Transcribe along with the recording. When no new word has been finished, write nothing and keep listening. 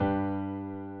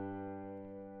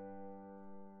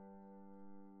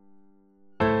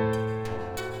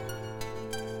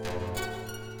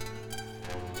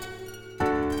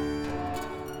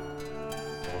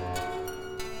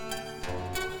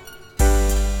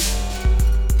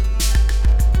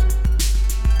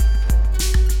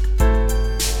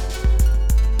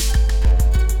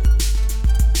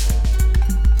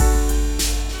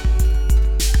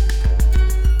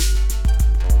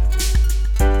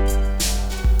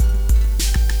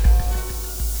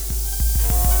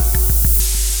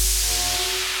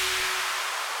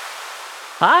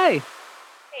Hi,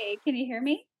 Hey, can you hear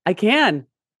me? I can.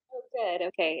 Oh, good.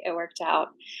 Okay, it worked out.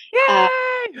 Uh,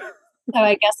 Yay! so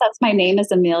I guess that's my name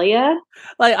is Amelia.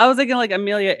 Like I was thinking like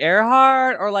Amelia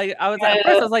Earhart or like I was at first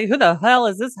I No. was like, who the hell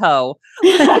is this hoe?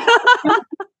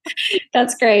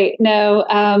 That's great. No,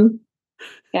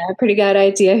 yeah, pretty good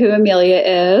idea who Amelia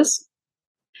is.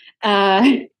 Uh,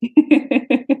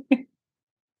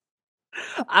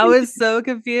 I was so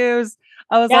confused.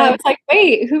 I was yeah, I was like, like,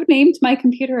 wait, who named my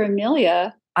computer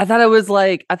Amelia? I thought it was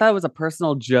a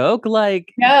personal joke.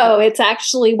 Like, No, it's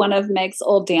actually one of Meg's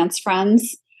old dance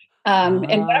friends. And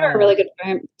one of our really oh,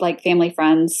 good like family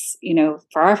friends,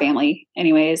 for our family,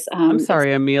 anyways. I'm It's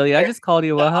sorry, Amelia. I just called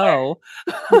you a hoe.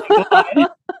 oh my God.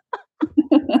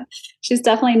 She's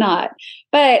definitely not.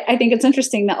 But I think it's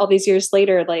interesting that all these years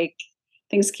later, like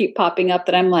things keep popping up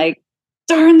that I'm like,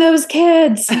 darn those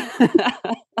kids.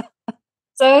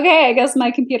 So okay, I guess my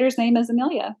computer's name is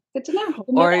Amelia. Good to know.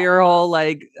 Didn't know Or that. your whole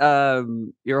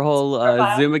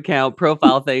Profile. Zoom account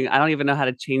profile thing. I don't even know how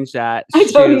to change that. I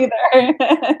don't Shoot.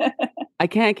 either. I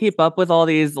can't keep up with all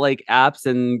these like apps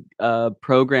and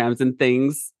programs and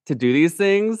things to do these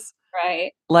things.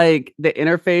 Right. Like the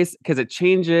interface, because it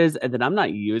changes and then I'm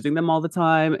not using them all the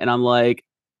time. And I'm like,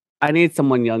 I need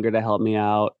someone younger to help me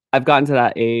out. I've gotten to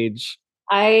that age.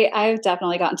 I've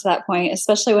definitely gotten to that point,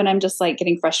 especially when I'm just like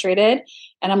getting frustrated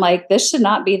and I'm like, this should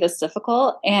not be this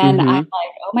difficult. And I'm Hmm.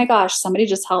 like, oh my gosh, somebody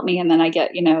just help me. And then I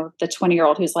get, the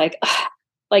 20-year-old who's like, "Ugh,"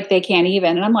 like they can't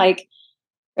even. And I'm like,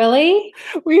 really?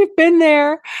 We've been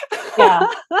there. Yeah,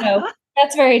 no,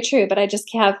 that's very true, but I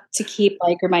just have to keep,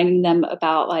 like, reminding them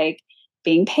about, like,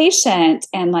 being patient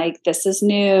and, like, "This is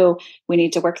new, we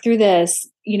need to work through this,"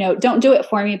 "Don't do it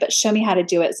for me, but show me how to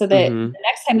do it so that Hmm. the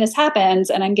next time this happens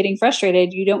and I'm getting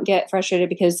frustrated, you don't get frustrated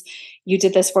because you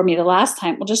did this for me the last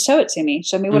time. Well, just show it to me.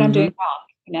 Show me what I'm doing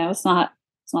Hmm. wrong." It's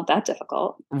not that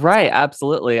difficult, Right, so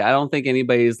absolutely. I don't think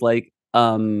anybody's like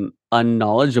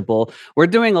unknowledgeable. We're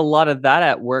doing a lot of that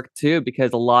at work too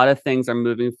because a lot of things are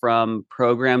moving from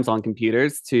programs on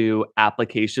computers to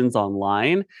applications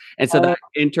online. And so oh, that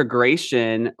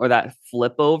integration or that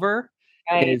flip over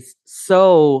right, is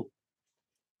so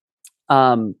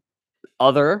um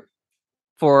other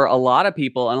for a lot of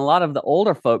people and a lot of the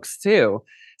older folks too.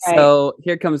 right. So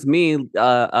here comes me,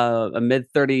 a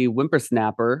mid-30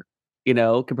 whippersnapper,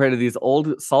 compared to these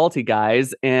old salty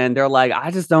guys, and they're like, "I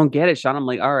just don't get it, Sean." I'm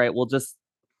like, "All right, well, just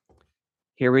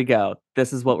here we go.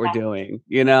 This is what we're Yeah, doing."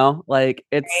 Like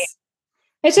right. it's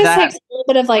It just that. takes a little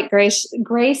bit of, like,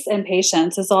 grace and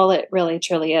patience is all it really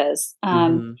truly is,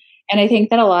 Mhm. and I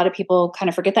think that a lot of people kind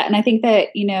of forget that, and I think that,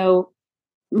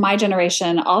 my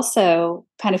generation also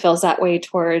kind of feels that way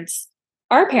towards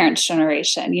our parents'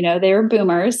 generation. They were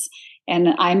boomers, and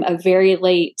I'm a very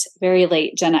late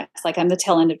Gen X, like, I'm the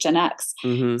tail end of Gen X.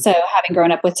 Mhm. So, having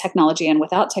grown up with technology and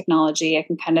without technology, I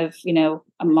can kind of,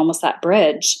 I'm almost that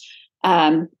bridge,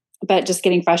 but just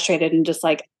getting frustrated and just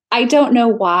like, I don't know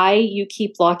why you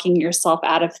keep locking yourself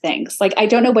out of things. Like, I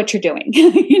don't know what you're doing.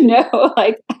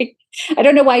 Like I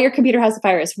don't know why your computer has a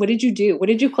virus. What did you do? What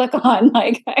did you click on?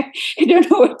 Like, I don't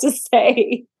know what to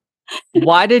say.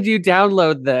 Why did you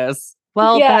download this?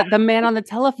 Well, Yeah, the man on the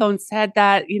telephone said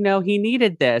that, he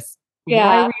needed this. Why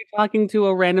yeah, were you talking to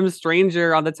a random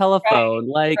stranger on the right, telephone?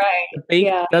 Like, right. the bank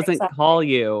Yeah, doesn't exactly. call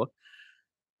you.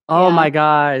 Oh Yeah, my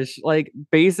gosh. Like,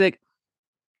 basic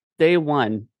day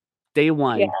one. Day yeah.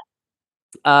 one.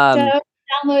 Um, Don't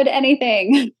download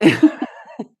anything.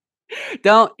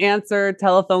 don't answer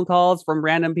telephone calls from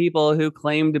random people who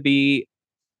claim to be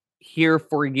here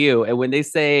for you. And when they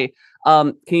say,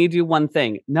 can you do one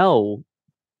thing? No.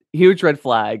 Huge red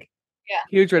flag. Yeah,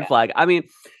 Huge red yeah, flag. I mean,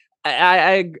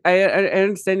 I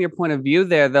understand your point of view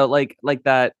there, though. Like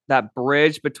that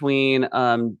bridge between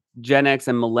Gen X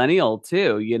and millennial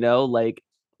too. Like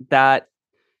that.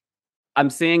 I'm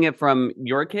seeing it from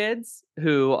your kids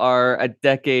who are a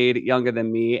decade younger than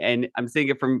me, and I'm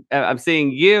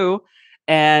seeing you,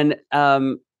 and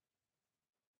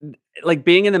like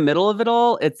being in the middle of it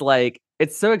all. It's like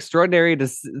it's so extraordinary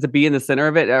to be in the center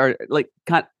of it, or like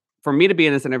for me to be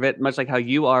in the center of it, much like how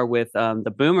you are with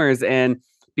the boomers, and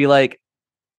be like,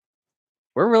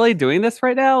 we're really doing this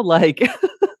right now? Like,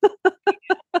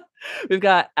 we've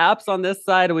got apps on this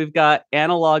side and we've got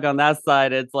analog on that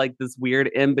side. It's like this weird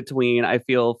in between, I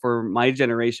feel, for my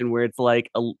generation, where it's like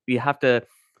you have to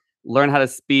learn how to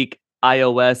speak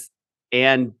iOS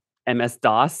and MS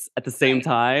DOS at the same right.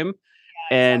 time,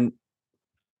 Yeah, exactly.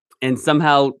 and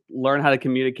somehow learn how to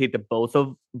communicate to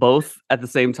both at the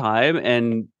same time.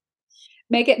 And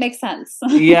Make it make sense.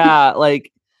 yeah,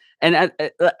 like, and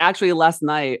actually last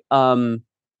night,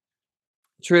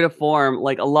 true to form,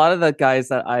 like a lot of the guys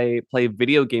that I play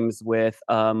video games with,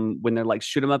 when they're like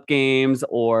shoot 'em up games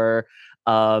or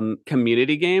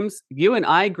community games, you and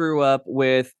I grew up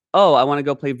with, oh, I want to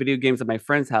go play video games at my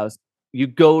friend's house. You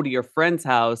go to your friend's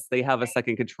house, they have a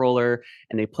second controller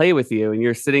and they play with you and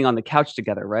you're sitting on the couch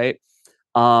together, right?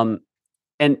 Um,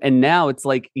 and now it's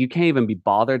like you can't even be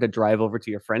bothered to drive over to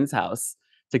your friend's house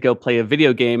to go play a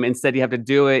video game. Instead, you have to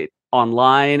do it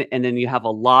online, and then you have a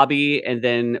lobby, and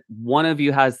then one of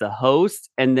you has the host,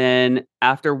 and then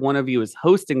after one of you is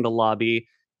hosting the lobby,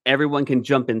 everyone can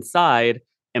jump inside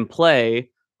and play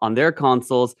on their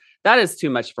consoles. That is too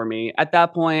much for me. At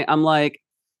that point, I'm like,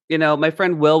 my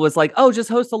friend Will was like, "Oh, just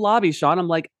host a lobby, Sean." I'm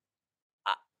like,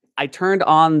 I turned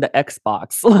on the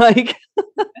Xbox. Like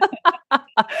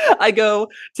I go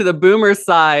to the boomer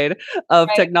side of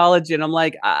Right. technology and I'm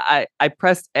like, I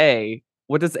pressed A.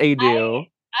 What does A do?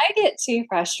 I get too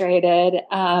frustrated.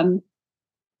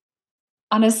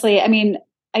 Honestly, I mean,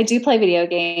 I do play video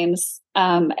games.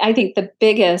 I think the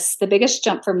biggest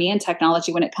jump for me in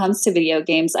technology when it comes to video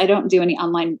games, I don't do any Mhm.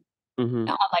 online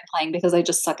playing because I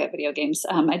just suck at video games.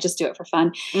 I just do it for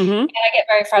fun. And Mhm. I get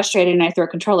very frustrated and I throw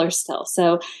controllers still.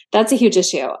 So that's a huge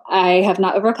issue. I have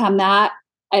not overcome that.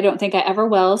 I don't think I ever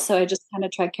will. So I just kind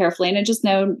of tread carefully and I just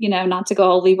know, not to go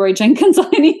all Leroy Jenkins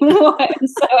on anyone.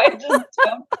 So I just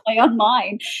don't play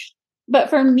online. But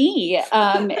for me,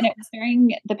 and it was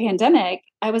during the pandemic,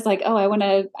 I was like, "Oh, I want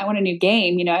a new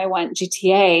game." I want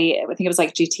GTA. I think it was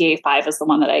like GTA 5 is the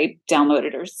one that I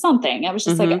downloaded or something. I was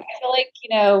just like, I Mhm. feel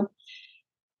like,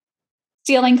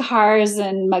 stealing cars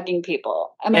and mugging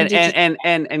people. I'm gonna And do and GTA. and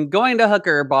and and going to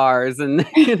hooker bars and,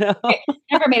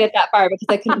 Never made it that far because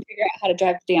I couldn't figure out how to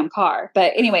drive the damn car.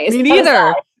 But anyways, Me that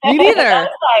aside, neither. Me that neither.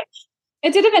 aside, I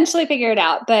did eventually figure it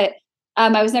out, but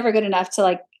I was never good enough to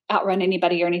like outrun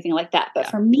anybody or anything like that. But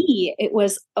Yeah. for me, it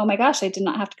was, oh my gosh, I did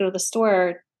not have to go to the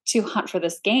store to hunt for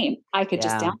this game. I could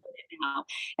just Yeah. download it now.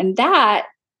 And that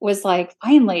was like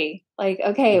finally, like,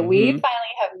 okay, we Mhm.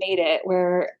 finally have made it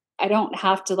where I don't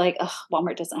have to like, ugh,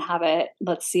 Walmart doesn't have it.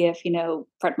 Let's see if,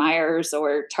 Fred Meyers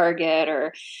or Target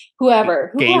or who has it.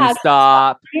 GameStop, I don't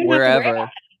have to worry about wherever. it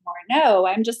anymore. No,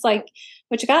 I'm just like,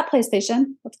 what you got,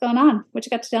 PlayStation? What's going on? What you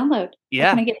got to download? What can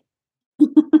Yeah. I get?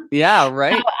 Yeah, Now,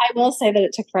 right? I will say that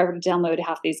it took forever to download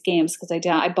half these games because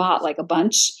I bought like a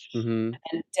bunch Mhm.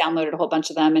 and downloaded a whole bunch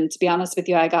of them. And to be honest with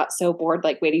you, I got so bored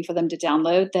like waiting for them to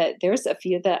download that there's a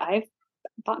few that I've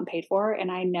bought and paid for,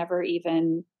 and I never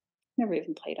even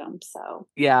played them. So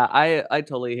Yeah, I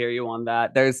totally hear you on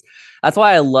that. That's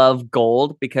why I love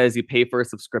Gold because you pay for a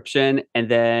subscription and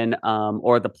then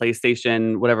or the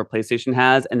PlayStation, whatever PlayStation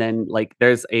has, and then like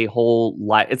there's a whole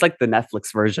lot. It's like the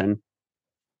Netflix version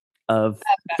of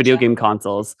video gotcha. game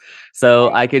consoles. So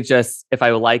Right. I could just if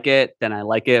I like it, then I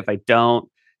like it. If I don't,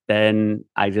 then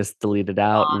I just delete it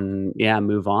out and yeah,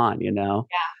 move on, you know?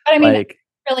 Yeah. But I mean, Like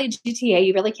really GTA,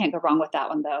 you really can't go wrong with that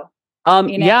one though.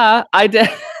 You know? yeah, I did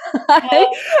I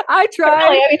No, I but really, tried.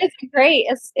 I mean,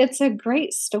 it's a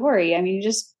great story. I mean, you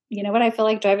just, you know what, I feel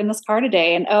like driving this car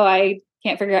today and, oh, I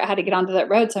can't figure out how to get onto that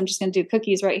road, so I'm just gonna do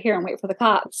cookies right here and wait for the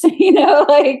cops,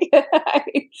 like,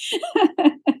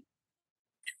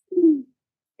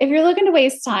 if you're looking to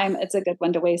waste time, it's a good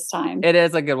one to waste time. It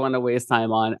is a good one to waste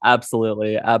time on.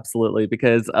 Absolutely, absolutely,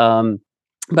 because,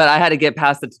 but I had to get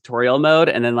past the tutorial mode,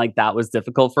 and then, like, that was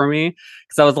difficult for me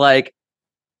because I was like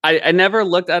I never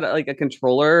looked at, like, a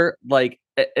controller, like,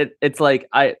 it's like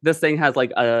I this thing has,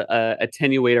 like, a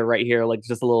attenuator right here, like,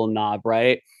 just a little knob,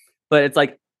 right? But it's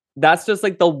like, that's just,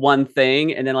 like, the one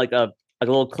thing, and then, like a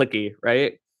little clicky,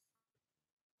 right?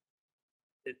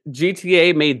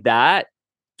 GTA made that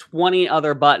 20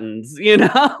 other buttons, you know?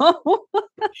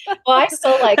 Well, I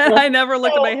still like And listen, I never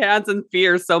looked at so my hands in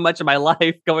fear so much in my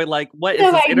life going like, "What is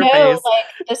so this I know, interface?" like,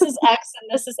 this is X and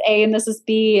this is A and this is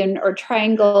B and or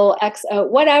triangle X, O,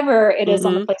 whatever it is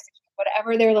on the Mhm. PlayStation,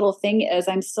 whatever their little thing is,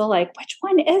 I'm still like, "Which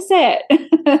one is it?"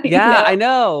 You Yeah, know? I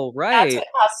know, That's right. what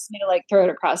causes me to, like, throw it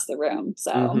across the room,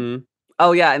 so Mhm.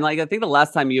 Oh, yeah, and, like, I think the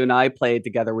last time you and I played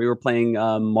together, we were playing,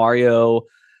 Mario,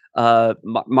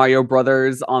 Mario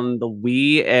Brothers on the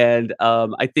Wii, and,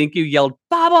 I think you yelled,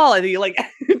 "Bubble!" And you, like,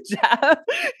 jab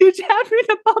you jabbed me in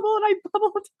the bubble, and I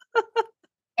bubbled.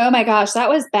 oh my gosh, that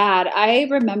was bad. I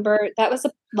remember that was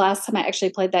the last time I actually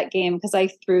played that game because I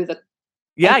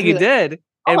Yeah, you threw the did,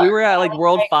 and we controller. were at, like,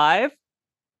 World 5.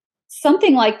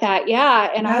 Something like that,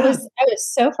 yeah, and I Yeah, was I was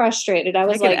so frustrated. I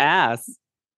was kicking like, ass.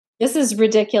 "This is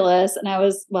ridiculous," and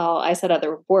I said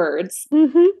other words. Mhm.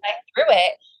 I threw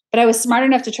it, but I was smart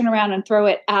enough to turn around and throw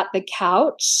it at the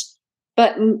couch,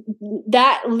 but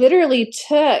that literally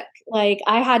took Like,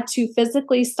 I had to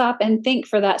physically stop and think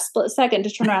for that split second to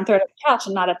turn around, throw it at the couch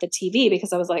and not at the TV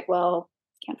because I was like, "Well,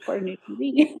 can't afford a new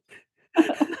TV."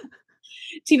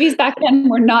 TVs back then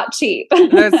were not cheap.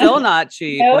 They're still not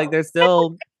cheap. No, Like, they're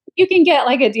still you can get,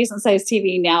 like, a decent sized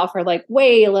TV now for, like,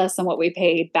 way less than what we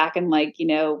paid back in, like,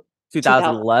 2000.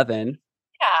 2011 and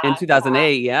Yeah, yeah,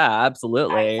 2008. Yeah,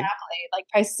 absolutely. exactly. Like,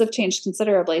 prices have changed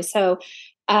considerably. So,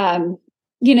 um,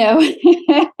 you know,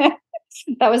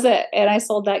 that was it, and I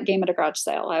sold that game at a garage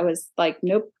sale. I was like,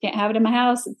 "Nope, can't have it in my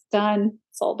house. It's done."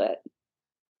 Sold it.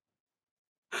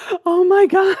 Oh my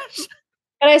gosh.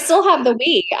 But I still have the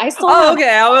Wii. I still Oh, have okay.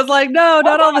 I was like, no, oh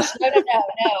not all gosh, the no, no, no,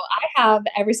 no. I have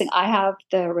everything. I have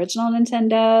the original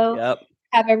Nintendo, Yep.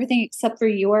 have everything except for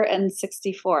your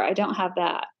N64. I don't have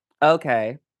that.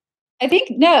 Okay. I think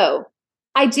no,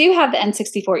 I do have the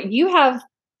N64. You have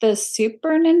the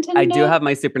Super I do Nintendo? have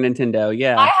my Super Nintendo, I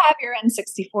yeah. have your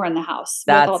N64 in the house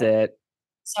with all That's the it.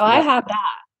 so I Yep. have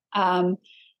that,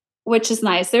 which is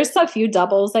nice. There's a few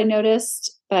doubles I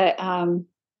noticed, but,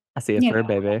 I see a you know, fur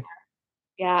baby.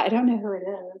 yeah, I don't know who it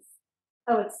is.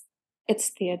 Oh, it's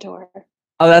Theodore.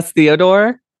 Oh, that's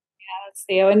Theodore? That's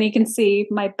Theo, and you can see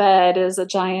my bed is a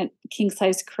giant king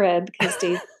size crib because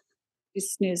Daisy's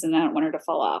snoozing. I don't want her to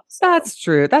fall off. So That's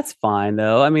true. That's fine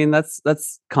though. I mean, that's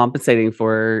compensating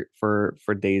for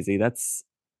Daisy.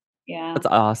 yeah. That's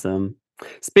awesome.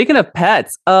 Speaking of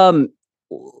pets,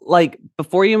 like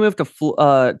before you moved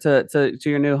to to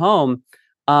your new home,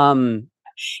 um,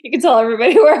 You can tell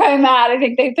everybody where I'm at. I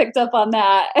think they picked up on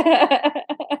that.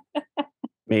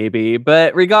 maybe,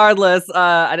 but regardless,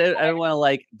 I didn't want to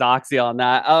like dox you on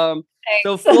that. So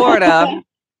Thanks. Florida,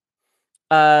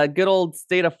 good old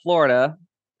state of Florida,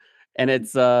 and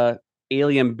it's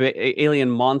alien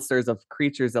monsters of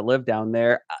creatures that live down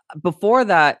there. Before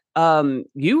that,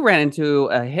 you ran into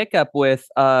a hiccup with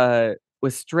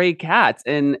stray cats,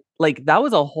 and like that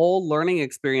was a whole learning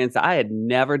experience that I had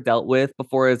never dealt with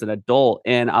before as an adult,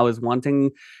 and I was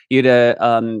wanting you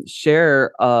to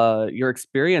share your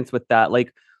experience with that.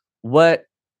 What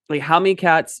like how many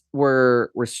cats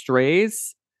were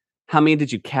strays? How many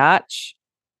did you catch?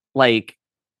 Like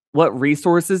what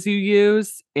resources you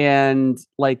use and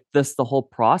like this the whole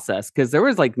process because there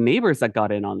was like neighbors that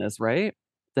got in on this, right?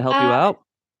 To help you Uh, out.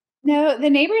 no, the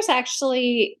neighbors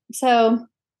actually so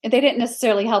they didn't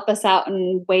necessarily help us out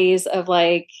in ways of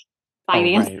like Oh, right.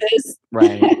 finances.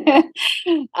 Right.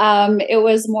 It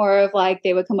was more of like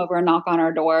they would come over and knock on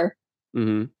our door.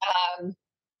 Mhm. Um,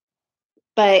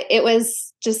 but it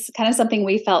was just kind of something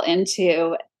we fell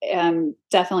into.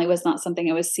 Definitely was not something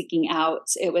I was seeking out.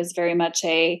 It was very much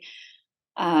a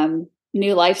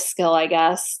new life skill, I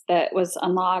guess, that was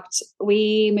unlocked.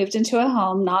 We moved into a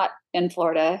home, not in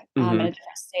Florida, in a Mhm.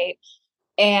 different state.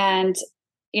 And,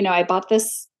 I bought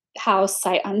this house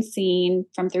sight unseen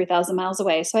from 3,000 miles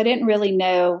away. So I didn't really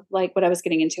know like what I was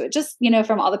getting into. It just,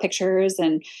 from all the pictures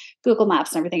and Google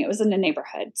Maps and everything, it was in a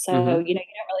neighborhood. So, Mhm. you don't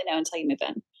really know until you move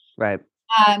in. Right.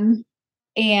 Um,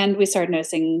 and we started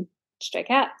noticing stray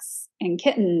cats and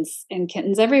kittens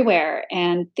everywhere.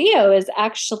 And Theo is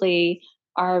actually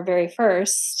our very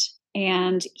first.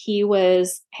 And he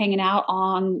was hanging out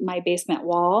on my basement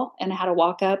wall, and I had to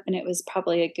walk up, and it was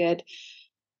probably a good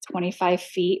 25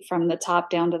 feet from the top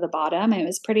down to the bottom. It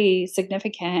was pretty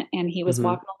significant. And he was Mhm.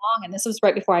 walking along, and this was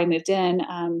right before I moved in.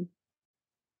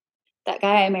 That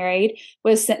guy I married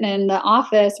was sitting in the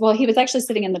office. Well, he was actually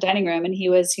sitting in the dining room, and he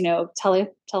was,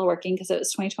 teleworking because it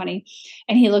was 2020.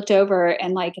 And he looked over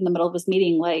and like in the middle of his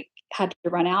meeting, like had to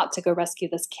run out to go rescue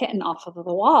this kitten off of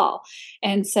the wall.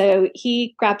 And so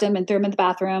he grabbed him and threw him in the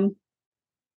bathroom.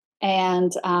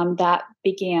 And that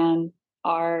began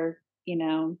our,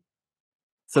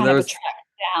 So kind there of a was trek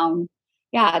down,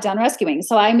 yeah, down rescuing.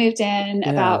 So I moved in yeah.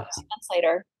 about 2 months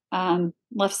later,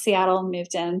 left Seattle and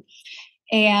moved in,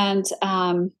 and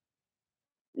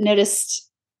noticed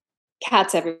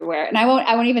cats everywhere. And I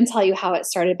won't even tell you how it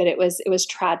started, but it was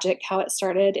tragic how it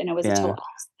started, and it was a Yeah. total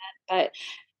accident. But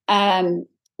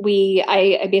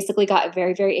I basically got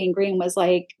very, very angry and was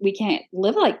like, we can't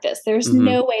live like this. There's Mhm.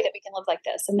 no way that we can live like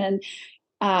this. And then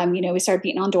we started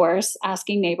beating on doors,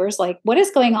 asking neighbors like, what is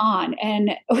going on?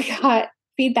 And we got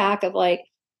feedback of like,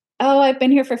 oh, I've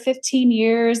been here for 15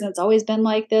 years and it's always been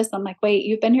like this. I'm like, wait,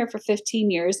 you've been here for 15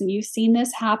 years and you've seen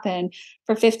this happen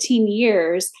for 15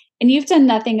 years and you've done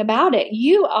nothing about it.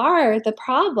 You are the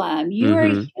problem. You are a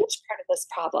Mhm. huge part of this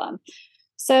problem.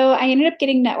 So I ended up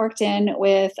getting networked in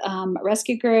with a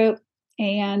rescue group,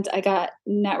 and I got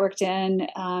networked in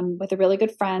with a really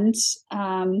good friend.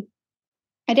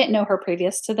 I didn't know her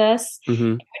previous to this.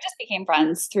 Mhm. We just became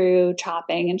friends through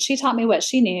chopping, and she taught me what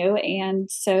she knew, and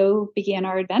so began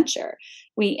our adventure.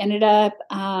 We ended up,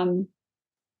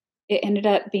 it ended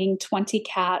up being 20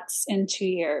 cats in 2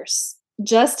 years,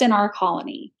 just in our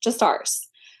colony, just ours.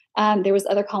 There was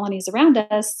other colonies around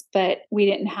us, but we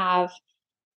didn't have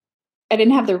I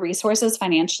didn't have the resources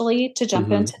financially to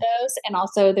jump into Mhm. those, and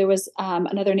also there was,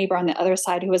 another neighbor on the other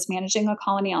side who was managing a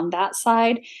colony on that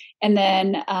side, and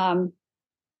then,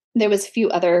 there was a few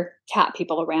other cat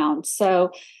people around, so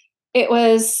it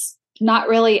was not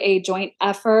really a joint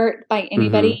effort by Mhm.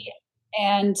 anybody,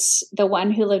 and the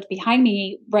one who lived behind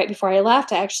me, right before I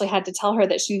left, I actually had to tell her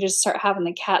that she needed to start having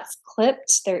the cats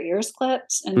clipped, their ears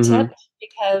clipped and Mhm. tipped,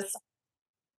 because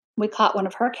we caught one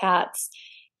of her cats,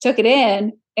 took it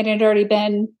in, and it had already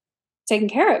been taken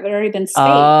care of, it had already been spayed.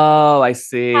 Oh, I Cat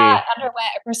see.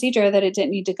 underwent a procedure that it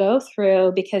didn't need to go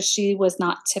through because she was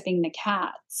not tipping the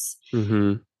cats.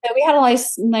 Mhm. So we had a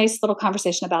nice little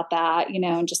conversation about that,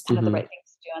 and just kind of the right Mhm.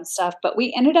 things to do and stuff, but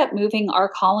we ended up moving our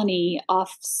colony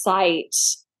off-site,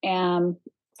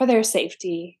 for their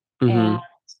safety, and,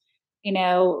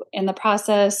 Mhm. in the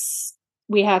process,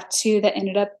 we have 2 that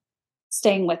ended up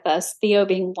staying with us, Theo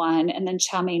being one, and then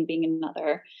Chow Mein being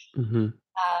another, Mhm.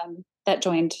 that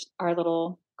joined our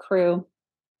little crew.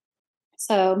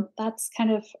 So that's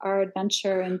kind of our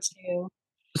adventure into.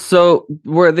 So,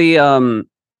 were the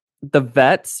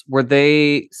vets, were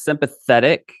they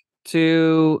sympathetic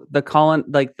to the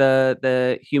like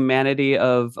the humanity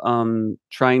of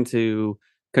trying to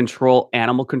control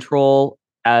animal control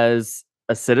as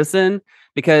a citizen?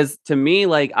 Because to me,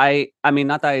 like I mean,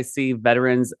 not that I see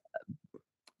veterans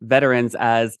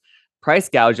as price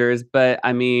gougers, but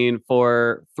I mean,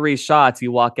 for 3 shots,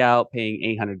 you walk out paying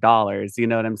 $800, you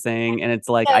know what I'm saying? And it's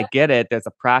like, So I get it, there's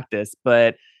a practice,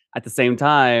 but at the same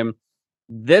time,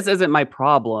 this isn't my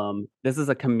problem. This is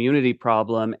a community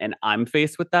problem, and I'm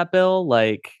faced with that bill,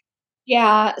 like.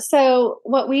 yeah, so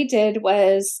what we did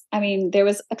was, I mean, there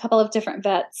was a couple of different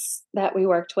vets that we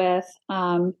worked with.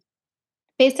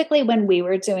 Basically, when we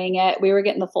were doing it, we were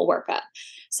getting the full workup.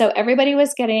 So everybody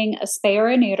was getting a spay or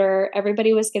a neuter,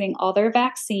 everybody was getting all their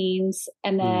vaccines,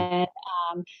 and Mm.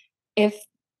 then, if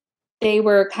they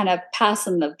were kind of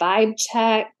passing the vibe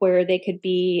check where they could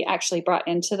be actually brought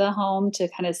into the home to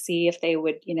kind of see if they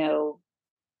would,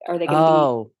 are they gonna be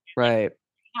Oh, right.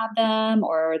 have them,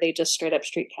 or are they just straight up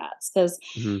street cats? Because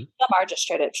Mhm. some are just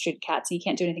straight up street cats, and you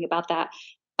can't do anything about that.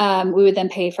 We would then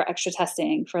pay for extra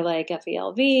testing for like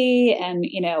FELV and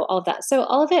all of that. So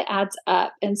all of it adds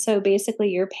up, and so basically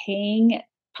you're paying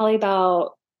probably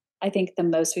about, I think the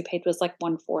most we paid was like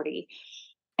 140,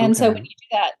 and so when Okay. you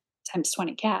do that times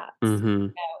 20 cats,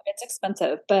 Mhm. it's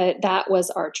expensive, but that was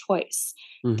our choice.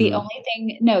 The Mhm. only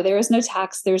thing, no, there is no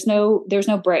tax, there's no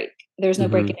break. There's no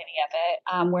break in Mhm. any of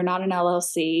it. We're not an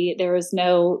LLC. There was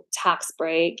no tax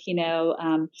break,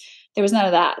 there was none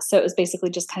of that. So it was basically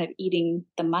just kind of eating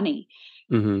the money.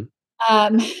 Mhm.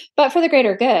 Um, but for the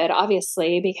greater good,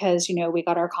 obviously, because we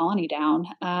got our colony down,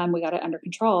 we got it under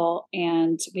control,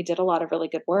 and we did a lot of really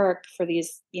good work for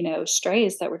these,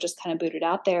 strays that were just kind of booted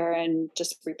out there and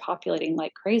just repopulating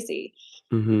like crazy.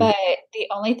 Mhm. But the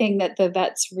only thing that the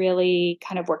vets really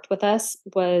kind of worked with us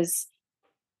was,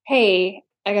 "Hey,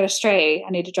 I got a stray, I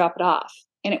need to drop it off."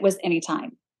 And it was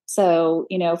anytime. So,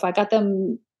 if I got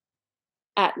them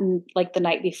like the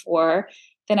night before,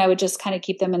 then I would just kind of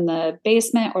keep them in the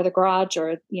basement or the garage,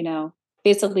 or,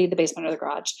 basically the basement or the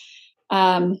garage.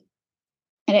 Um,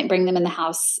 I didn't bring them in the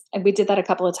house. And we did that a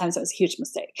couple of times. It was a huge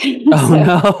mistake. Oh, So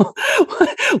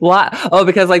no. Why? Oh,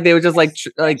 because, like, they would just, like,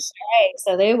 they're like, stray.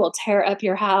 So they will tear up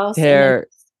your house, and then tear.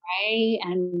 stray,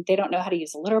 and they don't know how to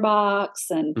use a litter box.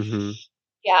 And Mhm.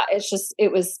 yeah,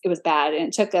 it was bad, and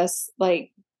it took us,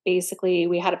 like, basically,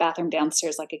 we had a bathroom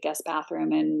downstairs, like a guest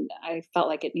bathroom, and I felt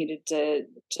like it needed to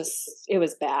just it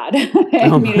was bad.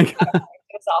 It Oh needed my to god.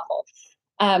 it was awful,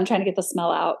 trying to get the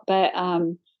smell out, but,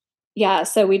 yeah,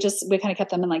 so we kinda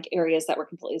kept them in, like, areas that were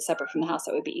completely separate from the house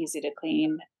that would be easy to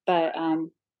clean, but,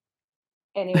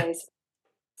 anyways,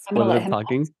 I'm gonna Women let of him out.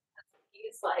 talking.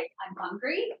 He's like, "I'm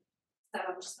hungry," so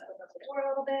I'm just gonna open up the door a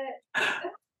little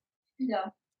bit.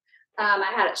 No.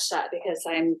 I had it shut because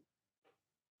I'm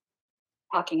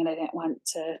talking and I didn't want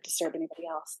to disturb anybody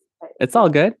else. But It's he's all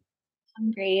good.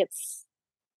 hungry. It's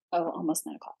almost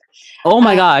 9 o'clock. Oh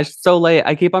my Uh, gosh, so late.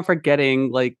 I keep on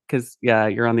forgetting, like, cause yeah,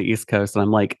 you're on the East Coast, and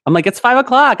I'm like, "It's 5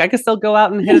 o'clock. I can still go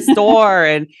out and hit a store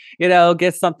and,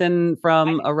 get something I from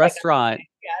think a it's like restaurant."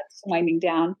 yeah, it's winding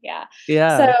down. Yeah. So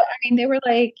Yeah. I mean, they were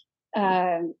like,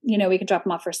 we could drop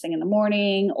them off first thing in the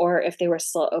morning, or if they were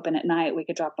still open at night, we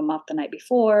could drop them off the night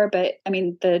before. But I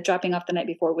mean, the dropping off the night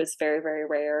before was very, very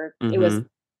rare. It was Mhm.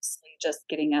 just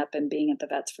getting up and being at the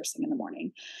vet's first thing in the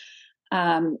morning.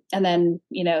 And then,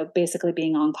 basically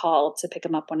being on call to pick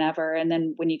them up whenever. And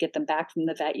then when you get them back from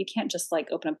the vet, you can't just like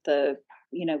open up the,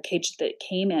 cage that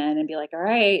came in and be like, all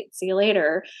right, see you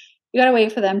later. You got to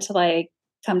wait for them to like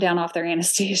come down off their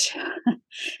anesthesia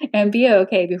and be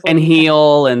okay before And you can.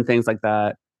 heal and things like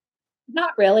that.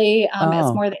 Not really. It's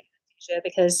Oh. more the anesthesia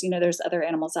because, there's other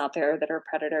animals out there that are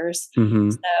predators.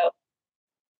 Mhm. So,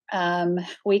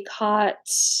 we caught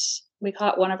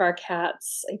one of our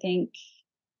cats, I think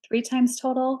 3 times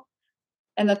total.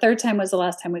 And the 3rd time was the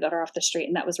last time we got her off the street,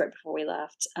 and that was right before we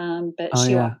left. But Oh,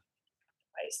 she walked yeah.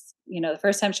 twice. The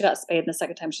first time she got spayed, and the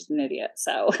second time she's an idiot.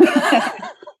 So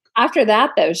after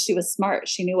that, though, she was smart.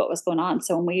 She knew what was going on.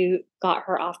 So when we got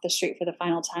her off the street for the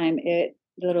final time, it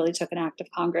literally took an act of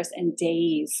Congress and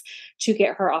days to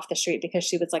get her off the street because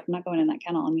she was like, "I'm not going in that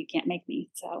kennel, and you can't make me."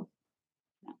 So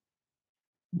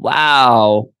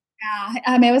Wow.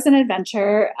 yeah, it was an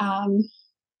adventure. I'm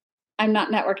not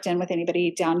networked in with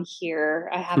anybody down here.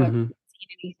 I haven't Mhm. seen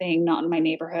anything, not in my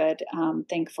neighborhood,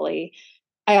 thankfully.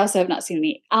 I also have not seen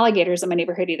any alligators in my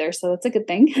neighborhood either, so that's a good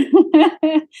thing.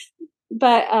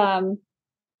 But,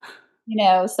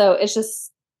 so it's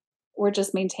just we're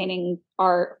just maintaining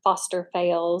our foster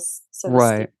fails, so to speak.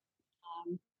 Right.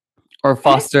 Or And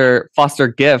it's foster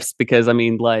gifts because,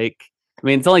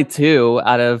 it's only 2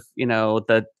 out of,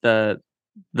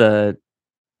 the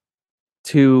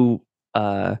 2,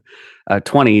 uh,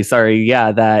 20, sorry,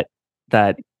 yeah, that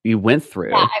you went yeah,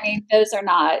 through. those are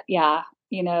not yeah,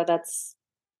 that's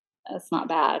not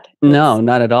bad. No, It's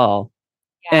not at all.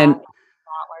 yeah, And a lot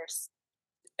worse.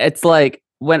 it's like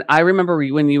when I remember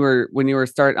when you were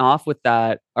starting off with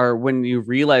that, or when you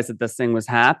realized that this thing was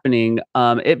happening,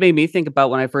 it made me think about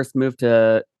when I first moved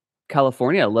to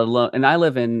California, let alone, and I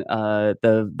live in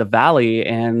the valley,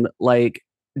 and like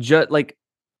just like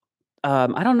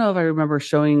I don't know if I remember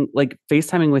showing like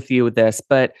FaceTiming with you with this,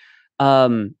 but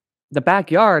um the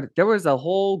backyard, there was a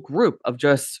whole group of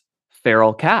just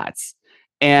feral cats.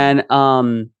 And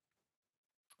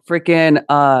freaking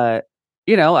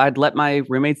I'd let my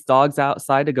roommate's dogs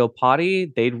outside to go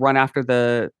potty. They'd run after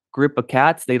the group of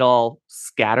cats. They'd all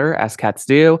scatter as cats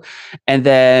do. And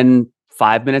then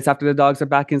 5 minutes after the dogs are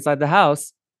back inside the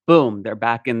house, boom, they're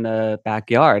back in the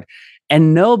backyard.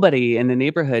 And nobody in the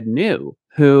neighborhood knew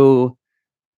who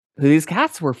these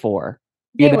cats were for,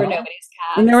 you They were know? nobody's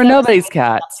And they cats. were That was nobody's why they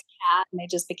stopped cats. the cat and they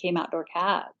just became outdoor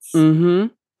cats.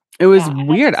 Mhm. It was Yeah, and that's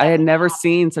weird. I had exactly what never happened.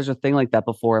 seen such a thing like that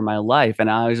before in my life,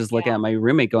 and I was just looking Yeah. at my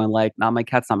roommate going like, "Nah, my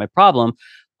cat's not my problem."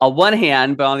 On one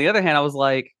hand, but on the other hand, I was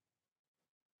like,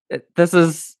 This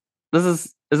is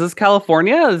this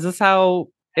California? Is this how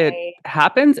it Right.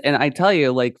 happens?" And I tell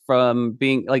you, like, from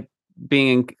being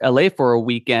in LA for a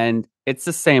weekend, it's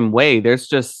the same way. There's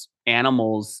just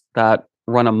animals that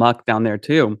run amok down there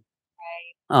too,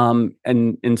 and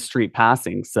in street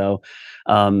passing. So,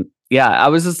 yeah, I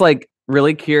was just like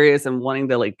really curious and wanting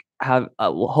to like have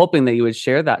hoping that you would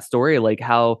share that story, like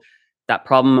how that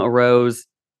problem arose,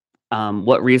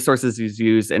 what resources you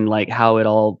used, and like how it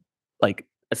all like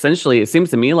essentially it seems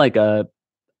to me like a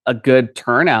good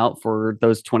turnout for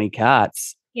those 20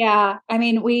 cats. Yeah,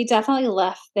 we definitely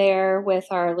left there with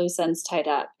our loose ends tied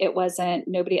up. It wasn't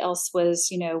nobody else was,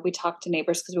 we talked to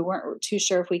neighbors because we weren't too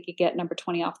sure if we could get number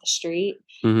 20 off the street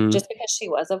Mhm. just because she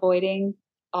was avoiding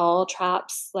all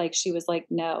traps. Like she was like,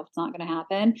 no, it's not going to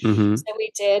happen. Mhm. So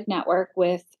we did network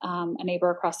with a neighbor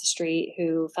across the street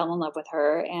who fell in love with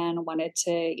her and wanted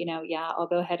to, yeah, I'll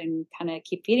go ahead and kind of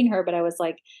keep feeding her. But I was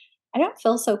like, I don't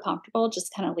feel so comfortable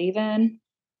just kind of leaving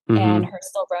and Mhm. her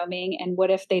still roaming, and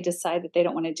what if they decide that they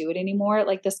don't wanna do it anymore?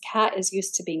 Like, this cat is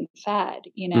used to being fed,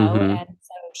 Mhm. and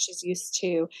so she's used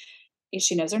to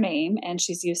she knows her name, and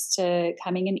she's used to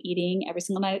coming and eating every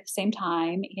single night at the same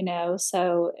time,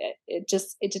 so it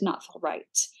did not feel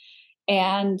right.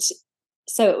 And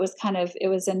so it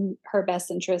was in her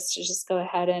best interest to just go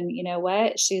ahead and, you know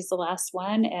what? She's the last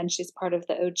one, and she's part of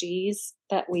the OGs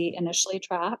that we initially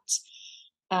trapped,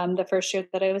 the first year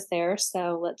that I was there,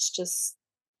 so let's just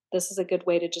this is a good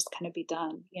way to just kind of be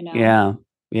done, you know? Yeah.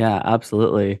 Yeah,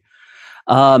 absolutely.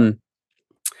 Um,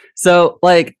 so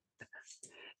like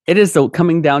it is so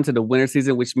coming down to the winter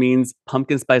season, which means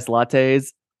pumpkin spice lattes.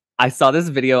 I saw this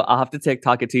video. I'll have to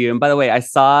TikTok it to you. And by the way, I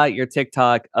saw your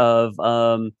TikTok of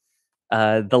the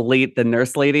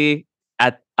nurse lady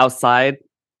at outside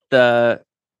the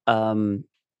um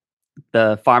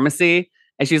the pharmacy,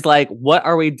 and she's like, "What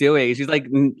are we doing?" She's like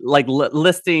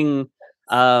listing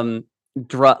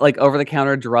drug like over the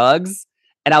counter drugs,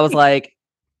 and I was like,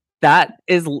 that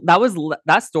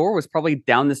store was probably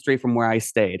down the street from where I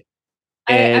stayed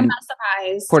I'm in not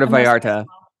surprised. Puerto I'm not surprised Vallarta. at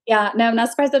all. Yeah, no, I'm not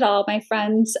surprised at all. My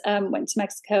friend, went to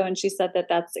Mexico, and she said that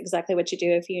that's exactly what you do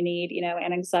if you need,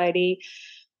 anxiety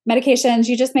medications.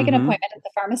 You just make an Mhm. appointment at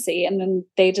the pharmacy, and then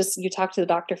you talk to the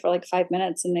doctor for, like, 5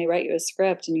 minutes, and they write you a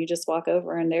script, and you just walk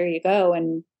over, and there you go,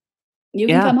 and you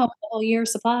can Yeah. come home with a whole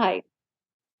year's supply.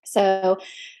 So,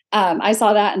 I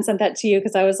saw that and sent that to you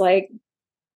because I was like,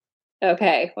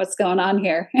 "Okay, what's going on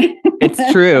here?" It's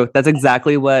true. That's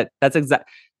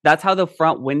how the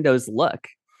front windows look.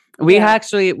 Yeah.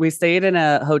 We stayed in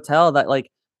a hotel that, like,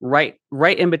 right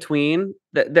in between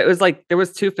there was, like, there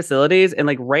was 2 facilities, and,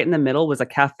 like, right in the middle was a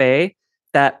cafe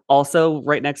that also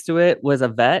right next to it was a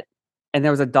vet, and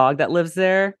there was a dog that lives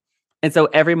there, and so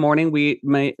every morning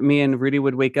me and Rudy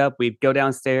would wake up, we'd go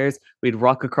downstairs, we'd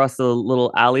walk across the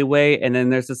little alleyway, and then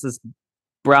there's just this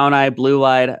brown-eyed,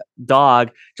 blue-eyed dog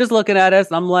just looking at us,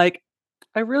 and I'm like,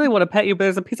 "I really wanna pet you, but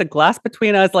there's a piece of glass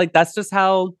between us." Like, that's just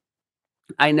how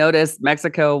I noticed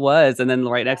Mexico was, and then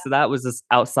right next to that was this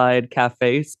outside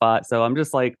cafe spot, so I'm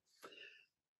just like,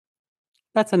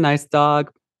 "That's a nice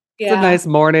dog. It's a Yeah, nice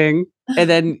morning." And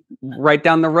then right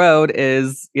down the road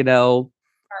is, a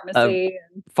pharmacy.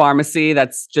 pharmacy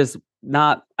that's just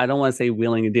not I don't wanna say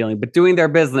wheeling and dealing, but doing their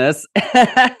business.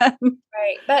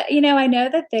 Right, but, I know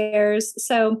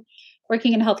that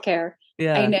working in healthcare, I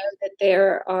Yeah. know that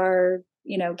there are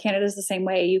Canada's the same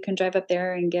way, you can drive up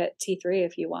there and get T3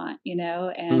 if you want,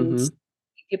 and Mhm.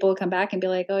 people will come back and be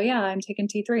like, "Oh, yeah, I'm taking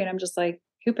T3," and I'm just like,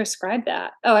 "Who prescribed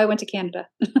that?" "Oh, I went to Canada."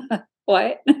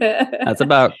 "What?" That's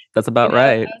about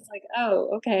right. I was like, "Oh,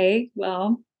 okay,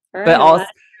 well, But alright, I'll add also it to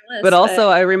your but list," but also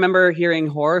I remember hearing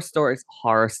horror stories.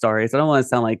 I don't wanna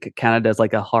sound like Canada's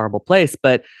like a horrible place,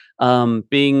 but,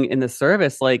 being in the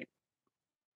service, like,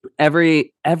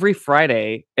 every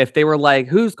Friday, if they were like,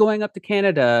 "Who's going up to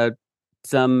Canada?"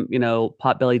 Some,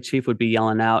 potbelly chief would be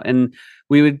yelling out, and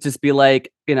we would just be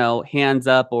like, hands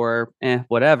up or,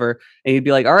 whatever, and he'd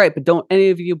be like, "Alright, but don't any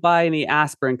of you buy any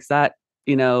aspirin because that,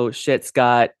 shit's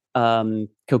got,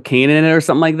 cocaine in it," or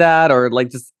something like that, or, like,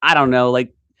 just I don't know,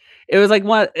 like, it was like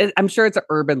I'm sure it's an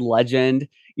urban legend,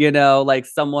 like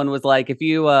someone was like, if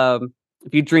you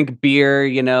drink beer,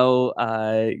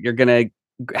 you're gonna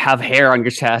have hair on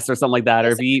your chest or something like that, or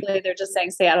if you eat basically, they're just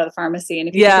saying stay out of the pharmacy, and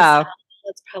if you think it's yeah, Tylenol,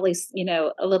 it's probably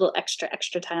a little extra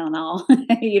Tylenol.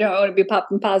 You don't wanna be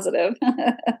popping positive.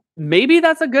 maybe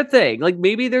that's a good thing, like,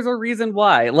 maybe there's a reason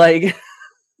why, like Yeah.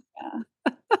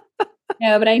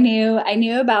 No, but I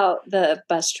knew about the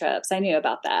bus trips, I knew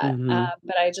about that, Mhm.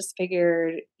 but I just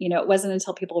figured, it wasn't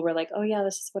until people were like, "Oh, yeah,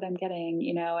 this is what I'm getting,"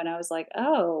 and I was like,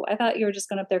 "Oh, I thought you were just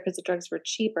going up there because the drugs were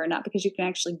cheaper, not because you can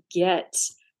actually get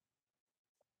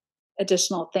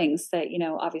additional things that,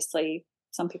 obviously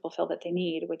some people feel that they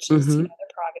need, which is, Mhm. their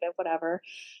prerogative, whatever."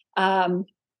 Um,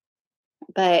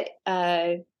 but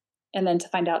and then to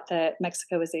find out that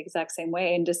Mexico is the exact same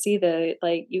way, and to see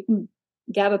you can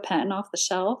gabapentin off the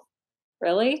shelf,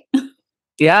 really?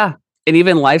 Yeah, and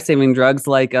even life-saving drugs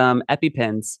like,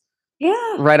 EpiPens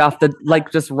Yeah, right off the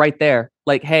like, just right there,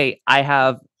 like, "Hey, I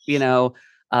have," uh,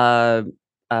 uh,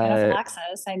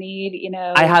 anaphylaxis. I need,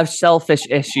 "I have shellfish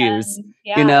issues," EpiPen.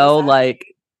 Yeah, like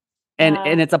exactly. and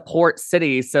Yeah, it's a port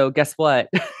city, so guess what?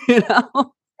 You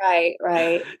know? right,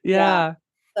 right. Yeah. Yeah.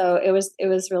 So it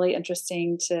was really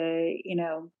interesting to,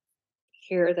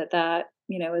 hear that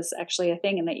is actually a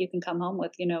thing and that you can come home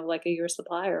with, like a year's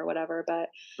supply or whatever. But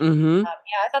Mhm. yeah,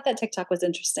 I thought that TikTok was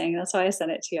interesting. That's why I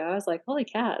sent it to you. I was like, holy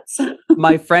cats.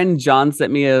 My friend John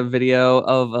sent me a video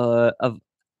of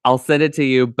I'll send it to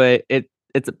you, but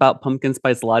it's about pumpkin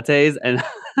spice lattes, and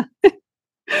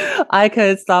I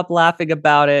couldn't stop laughing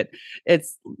about it.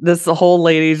 It's this whole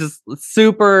lady just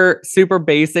super, super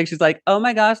basic. She's like, "Oh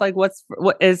my gosh, like what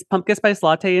is pumpkin spice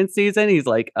latte in season?" He's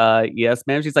like, yes,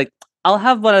 ma'am." She's like, "I'll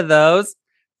have one of those."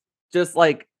 Just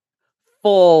like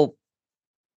full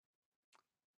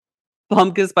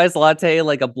pumpkin spice latte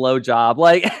like a blowjob.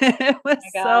 Like, it was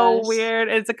My so gosh. weird.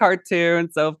 It's a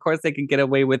cartoon, so of course they can get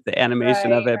away with the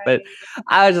animation Right, of it, but right.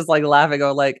 I was just, like, laughing,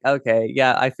 going like, "Okay,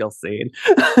 yeah, I feel seen."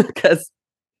 Because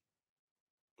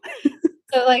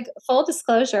So, full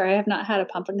disclosure, I have not had a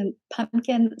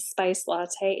pumpkin spice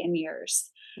latte in years.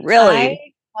 I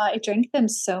really? I drink them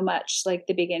so much, like,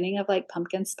 the beginning of,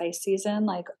 pumpkin spice season,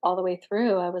 all the way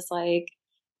through, I was like,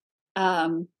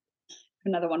 um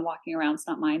another one walking around, it's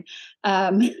not mine.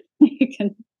 You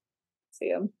can see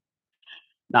him.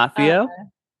 Not Theo?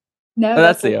 No, Oh,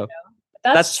 that's that's Leo. Theo.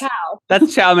 That's That's Chow.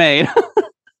 that's chow mein.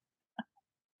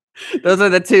 Those are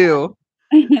the 2.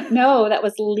 No, that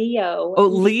was Leo. Oh,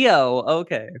 Leo,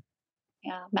 okay.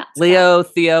 Yeah, Matt's cat. Leo,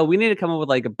 Theo, we need to come up with,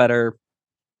 like, a better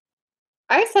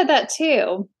I said that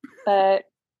too, but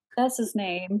that's his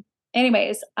name.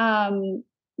 Anyways,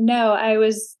 no, I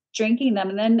was drinking them,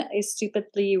 and then I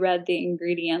stupidly read the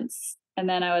ingredients, and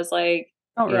then I was like,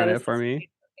 Don't "Yeah, ruin this it for doesn't me.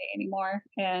 taste okay anymore,"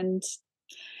 and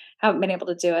haven't been able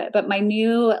to do it. But my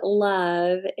new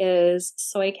love is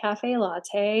soy cafe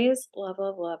lattes. Love,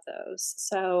 love, love those.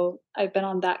 So I've been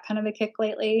on that kind of a kick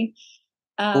lately.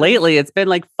 Um, Lately, it's been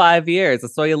like 5 years. A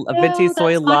venti no,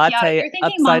 soy that's macchiato. latte You're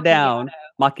thinking upside down. macchiato.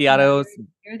 Yeah, Macchiatos.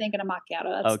 you're thinking of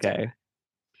macchiato. That's different. Okay.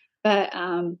 But,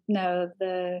 no,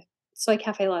 the soy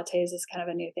cafe lattes is kind of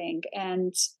a new thing,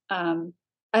 and,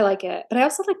 I like it. But I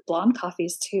also like blonde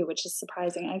coffees too, which is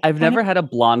surprising. I I've find it never had a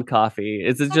blonde coffee.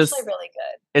 it's actually really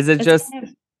good. Is it It's just kind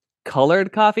of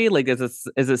colored coffee? Like, is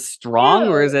it strong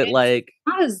or no, is it like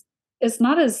not as it's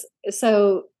not as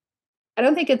so I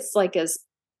don't think it's, like, as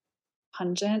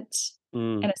pungent,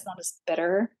 mm, and it's not as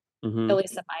bitter, at mhm.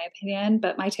 least in my opinion,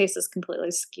 but my taste is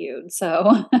completely skewed,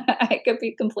 so I could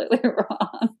be completely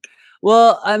wrong.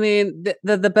 Well, I mean,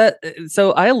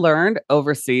 so I learned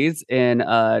overseas in,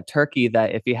 Turkey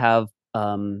that if you have,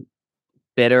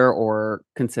 bitter or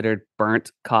considered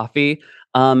burnt coffee,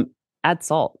 um, add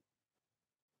salt.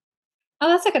 Oh,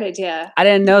 that's a good idea. I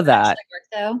didn't Does know it that. actually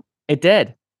work, though? It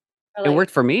did. It worked Really?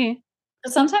 for me.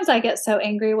 'Cause sometimes I get so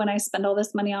angry when I spend all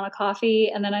this money on a coffee,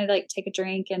 and then I, like, take a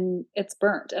drink and it's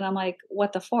burnt, and I'm like,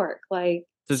 "What the fork?" Like,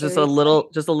 So seriously?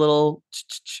 just a little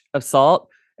of salt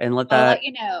and let I'll that let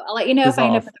you know. I'll let you know if I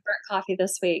end up dissolve. with a burnt coffee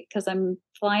this week because 'cause I'm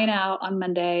flying out on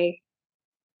Monday.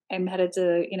 I'm headed to,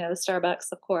 the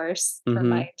Starbucks, of course, for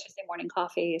my Mhm. Tuesday morning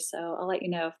coffee, so I'll let you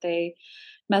know if they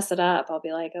mess it up. I'll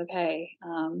be like, "Okay,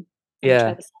 let me try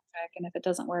Yeah. the salt trick," and if it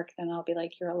doesn't work, then I'll be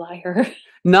like, "You're a liar."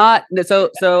 Not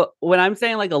so when I'm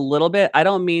saying, like, a little bit, I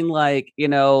don't mean, like,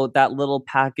 that little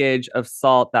package of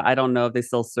salt that I don't know if they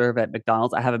still serve at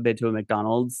McDonald's. I haven't been to a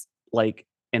McDonald's, like,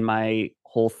 in my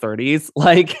whole 30s.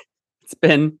 Like, it's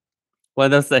been one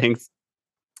of those things.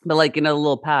 But, like,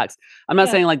 little packs. I'm not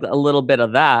Yeah, saying, like, a little bit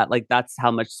of that, like, that's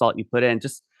how much salt you put in,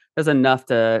 just there's enough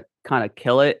to kinda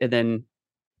kill it, and then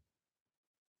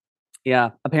yeah,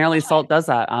 I'll apparently try it. salt does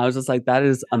that. I was just like, "That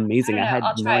is I amazing." don't I know, had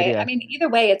I'll no try it. I idea. mean, either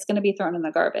way, it's gonna be thrown in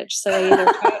the garbage, so I either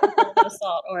try it with a little bit of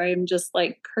salt or I'm just,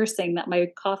 like, cursing that my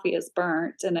coffee is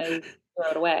burnt and I throw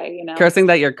it away, you know? Cursing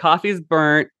that your coffee's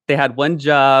burnt, they had one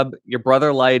job, your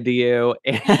brother lied to you,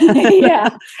 and Yeah.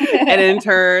 and in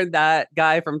turn, that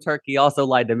guy from Turkey also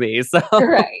lied to me, so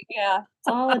Right, yeah. It's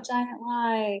all a giant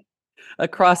lie.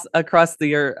 across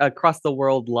the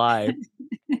world lie.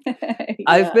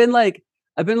 I've Yeah. been like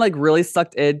I've been, like, really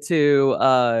sucked into,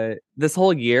 this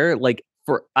whole year, like,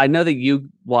 for I know that you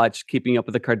watch Keeping Up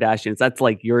with the Kardashians, that's,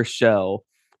 like, your show.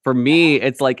 For me,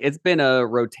 it's like it's been a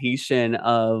rotation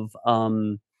of,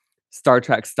 Star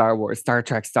Trek, Star Wars, Star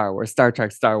Trek, Star Wars, Star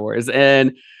Trek, Star Wars,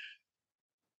 and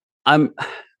I'm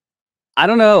I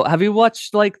don't know, have you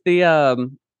watched, like, the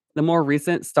more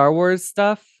recent Star Wars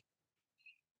stuff?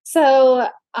 So,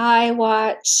 I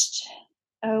watched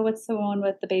what's the one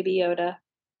with the Baby Yoda?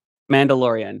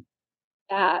 Mandalorian,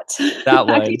 That. that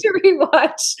I need one. to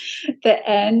rewatch the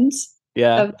end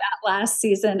Yeah, of that last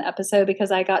season episode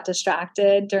because I got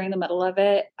distracted during the middle of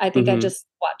it. I think I mhm. just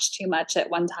watched too much at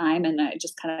one time and I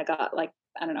just kinda got, like,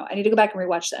 I don't know, I need to go back and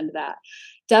rewatch the end of that.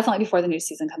 Definitely before the new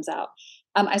season comes out.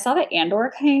 I saw that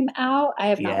Andor came out. I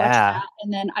have not watched Yeah. that,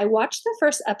 and then I watched the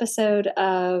first episode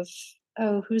of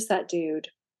who's that dude?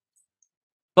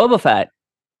 Boba Fett.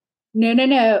 No, no,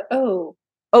 no. Oh,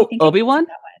 I Oh, think I did see Obi-Wan? that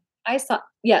one. I saw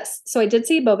yes, so I did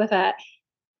see Boba Fett.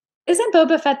 Isn't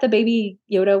Boba Fett the Baby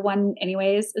Yoda one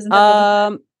anyways? Isn't that Boba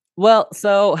Fett? Um, well,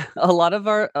 so a lot of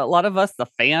us, the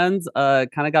fans, kind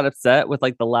of got upset with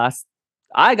like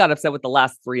I got upset with the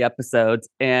last 3 episodes.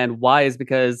 And why is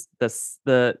because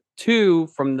the two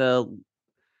from the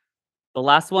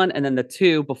last one and then the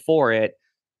two before it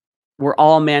were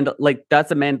all like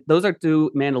those are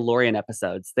two Mandalorian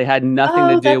episodes. They had nothing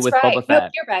to Oh, do that's with right. Boba Nope,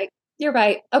 Fett. you're right. You're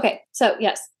right. Okay, so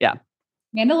yes, Yeah.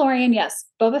 Mandalorian, yes.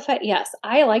 Boba Fett, yes.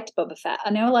 I liked Boba Fett. I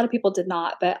know a lot of people did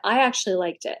not, but I actually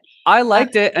liked it. I Um,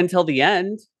 liked it until the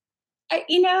end.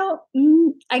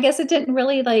 I guess it didn't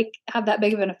really, like, have that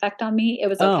big of an effect on me. It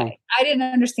was Oh. okay. I didn't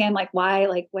understand, like, why,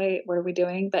 like, "Wait, what are we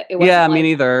doing?" But it wasn't Yeah, me like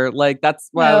neither. Like that's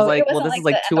why I was no, it like, well, wasn't this is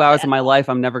like like the end 2 all hours to of end my all. life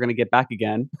I'm never gonna get back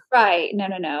again. Right. No,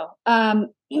 no, no.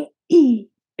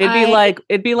 It'd be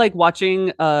I like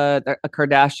watching, a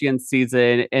Kardashian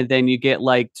season, and then you get,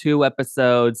 like, 2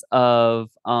 episodes of,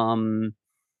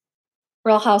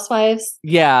 Real Housewives,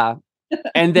 yeah,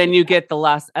 and then you get the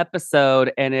last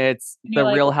episode, and it's and you're the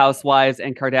like, Real "Okay, Housewives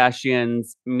and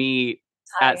Kardashians meet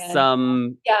tie at in."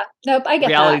 some Yeah. Nope, I get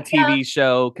reality that. Yeah, TV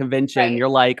show convention. right. You're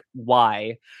like,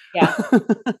 "Why?" Yeah.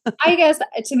 I guess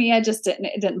to me, it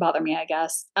didn't bother me, I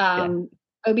guess. Yeah.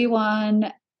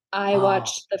 Obi-Wan, I Oh,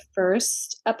 watched the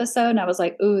first episode and I was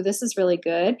like, "Ooh, this is really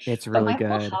good." it's But really my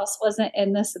whole good. house wasn't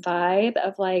in this vibe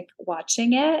of, like,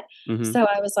 watching it. Mhm, So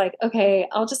I was like, "Okay,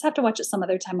 I'll just have to watch it some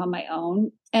other time on my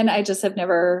own." And I just have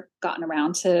never gotten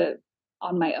around to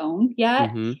on my own yet.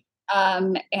 mhm.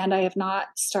 And I have not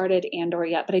started Andor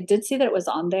yet, but I did see that it was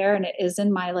on there and it is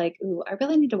in my like, "Ooh, I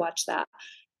really need to watch that."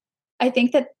 I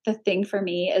think that the thing for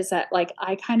me is that, like,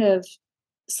 I kind of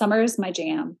summer is my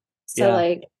jam. So, Yeah.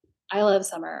 like, I love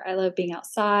summer. I love being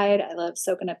outside. I love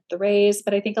soaking up the rays,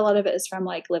 but I think a lot of it is from,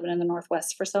 like, living in the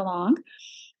Northwest for so long,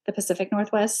 the Pacific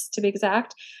Northwest to be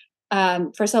exact,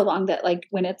 for so long that, like,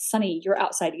 when it's sunny, you're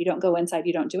outside. You don't go inside.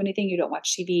 You don't do anything. You don't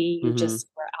watch TV. You Mhm, just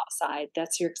are outside.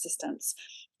 That's your existence.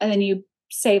 And then you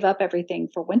save up everything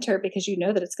for winter because you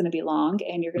know that it's gonna be long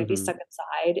and you're gonna be mhm, stuck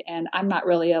inside, and I'm not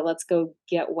really a let's go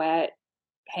get wet,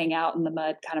 hang out in the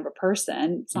mud kind of a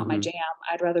person. It's not my mhm. jam.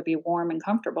 I'd rather be warm and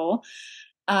comfortable.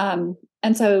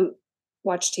 And so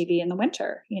watch TV in the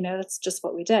winter, that's just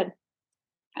what we did.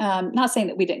 Not saying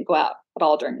that we didn't go out at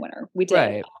all during winter. We did,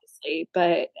 Right. obviously,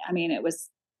 but I mean, it was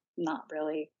not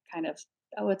really kind of,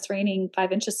 oh, it's raining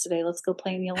 5 inches today. Let's go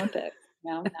play in the Olympics.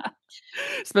 No, no.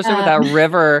 Especially with Um,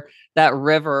 that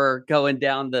river going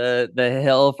down the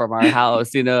hill from our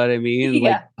house, you know what I mean? Like,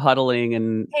 yeah. puddling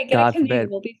and Hey, get a God canoe. forbid.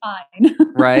 We'll be fine.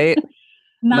 Right?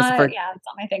 Must Not, for yeah, it's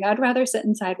not my thing. I'd rather sit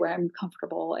inside where I'm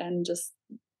comfortable and just,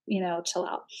 chill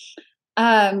out.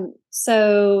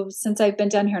 So since I've been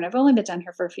down here, and I've only been down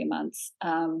here for a few months,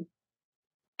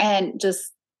 and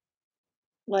just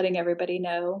letting everybody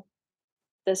know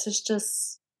this is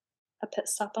just a pit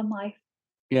stop on life.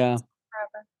 Yeah. It's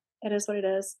forever. It is what it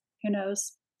is. Who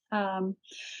knows? Um,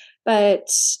 but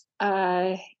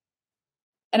uh,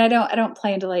 and I don't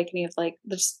plan to like any of like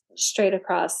just straight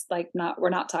across like not we're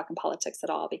not talking politics at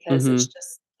all because Mhm. it's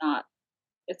just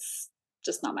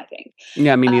not my thing.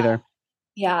 Yeah, me Uh, neither.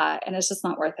 yeah, and it's just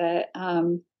not worth it.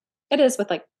 It is with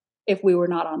like if we were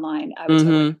not online, I would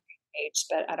totally Mhm, engage,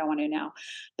 but I don't want to now.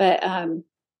 But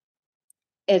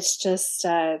it's just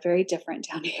very different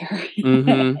down here.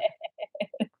 mhm.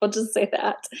 We'll just say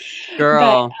that. But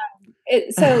Girl.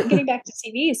 so getting back to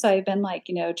TV, so I've been like,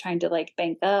 trying to like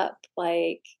bank up,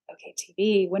 like, okay,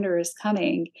 TV, winter is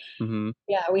coming. Mhm.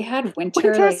 Yeah, we had winter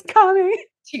Winter's like coming.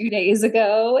 2 days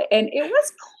ago and it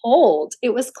was cold.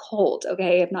 It was cold.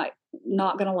 Okay. I'm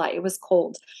not gonna lie, it was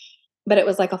cold, but it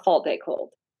was like a fall day cold.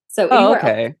 So Oh, anywhere else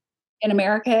okay. in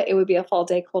America, it would be a fall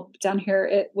day cold. But down here,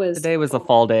 it was Today was a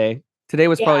fall day. Today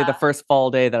was yeah, probably the first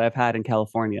fall day that I've had in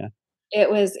California. it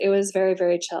was very,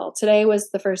 very chill. Today was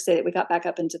the first day that we got back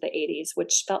up into the 80s,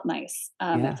 which felt nice.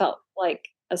 It Yeah. felt like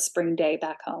a spring day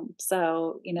back home.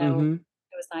 So, Mhm.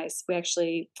 it was nice. We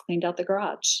actually cleaned out the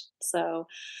garage. So,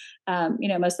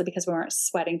 mostly because we weren't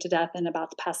sweating to death and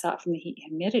about to pass out from the heat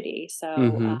and humidity. So,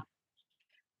 Mhm.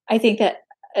 I think that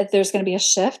there's going to be a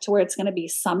shift where it's going to be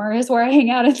summer is where I hang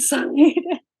out inside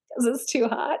because it's too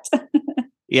hot.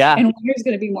 Yeah. And winter's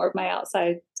gonna be more of my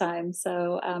outside time,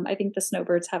 so, I think the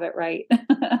snowbirds have it right.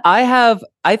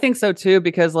 I think so too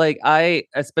because, like, I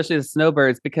especially the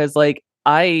snowbirds because, like,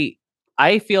 I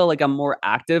feel like I'm more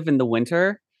active in the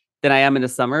winter than I am in the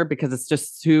summer because it's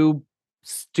just too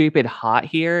stupid hot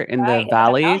here in the Right, in the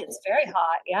valley, valley, it's very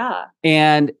hot, yeah.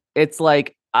 and it's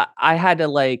like I had to,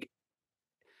 like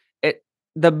it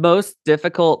the most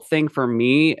difficult thing for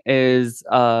me is,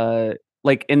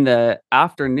 like, in the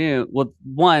afternoon well,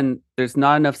 1, there's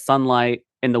not enough sunlight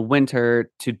in the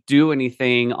winter to do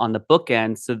anything on the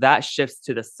bookends, so that shifts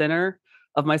to the center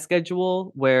of my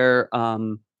schedule where,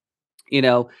 you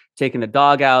know, taking the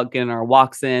dog out, getting our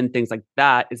walks in, things like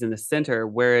that is in the center,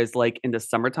 whereas, like, in the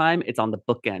summertime, it's on the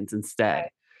bookends instead.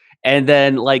 Right, And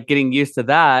then, like, getting used to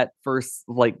that for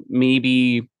like,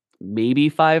 maybe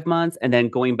 5 months, and then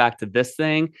going back to this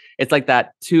thing, it's like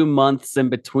that 2 months in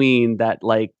between that,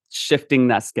 like, shifting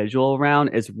that schedule around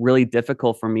is really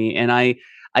difficult for me, and I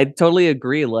totally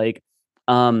agree, like,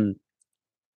 um,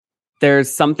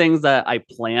 there's some things that I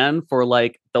plan for,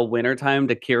 like, the winter time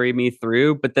to carry me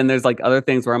through, but then there's, like, other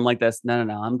things where I'm like this, "No,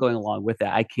 no, no, I'm going along with it.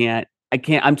 I can't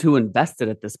I'm too invested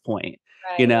at this point,"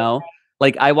 you right, know?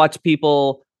 Like, I watch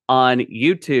people on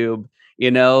YouTube,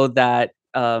 that,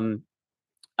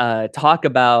 talk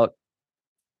about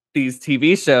these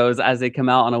TV shows as they come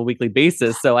out on a weekly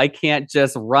basis, so I can't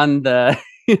just run the,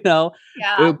 you know,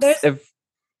 yeah, oops, if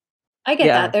I get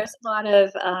that, yeah. there's a lot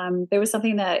of, there was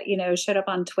something that, showed up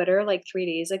on Twitter, like, 3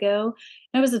 days ago,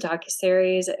 and it was a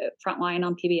docuseries, Frontline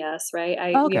on PBS, right? Oh,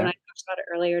 You and okay. I talked about it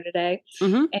earlier today,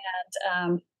 Mhm.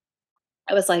 and,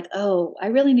 I was like, "Oh, I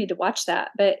really need to watch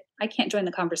that," but I can't join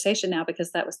the conversation now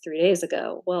because that was 3 days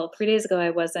ago. Well, 3 days ago, I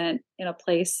wasn't in a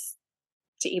place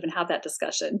to even have that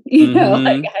discussion. Like Mhm.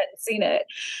 I hadn't seen it.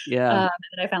 Yeah. And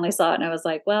then I finally saw it and I was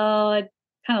like, well, I'm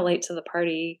kind of late to the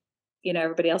party.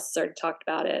 Everybody else has already talked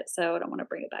about it, so I don't want to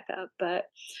bring it back up. But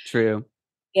True.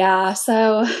 yeah,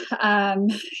 so um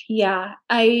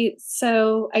I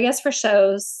guess for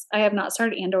shows, I have not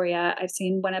started Andor yet. I've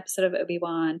seen one episode of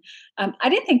Obi-Wan. I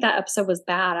didn't think that episode was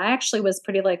bad. I actually was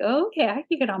pretty like, oh, okay, I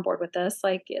can get on board with this.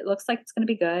 Like it looks like it's gonna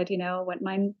be good, wouldn't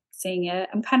mind seeing it.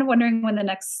 I'm kind of wondering when the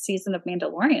next season of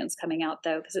Mandalorian's coming out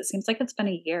though, because it seems like it's been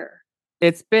a year.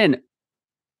 It's been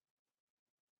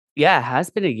Yeah, it has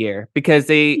been a year because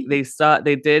they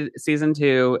did season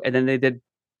 2 and then they did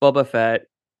Boba Fett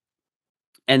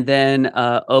and then,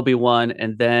 Obi-Wan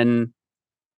and then,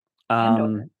 Andor.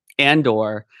 um,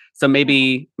 Andor. So Yeah,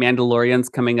 maybe Mandalorian's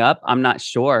coming up, I'm not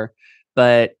sure,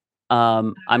 but, I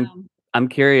don't know. I'm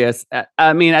curious.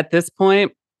 I mean, at this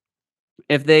point,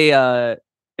 if they, uh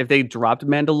if they dropped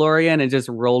Mandalorian and just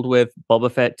rolled with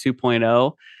Boba Fett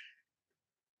 2.0,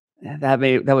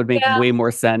 that would make Yeah, way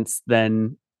more sense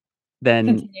than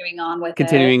continuing on with it.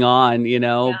 continuing on, Yeah,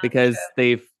 that's because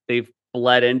true. they've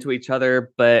bled into each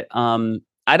other, but,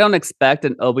 I don't expect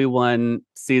an Obi-Wan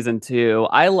season 2.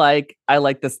 I like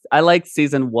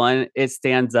season 1, it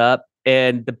stands up,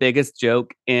 and the biggest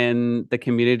joke in the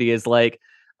community is, like,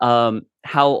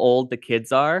 how old the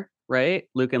kids are, right?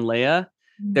 Luke and Leia.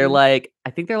 Mhm. I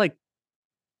think they're, like,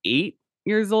 8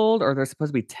 years old, or they're supposed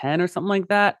to be 10 or something like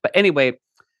that, but anyway,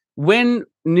 when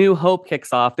New Hope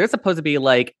kicks off, they're supposed to be,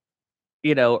 like,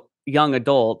 young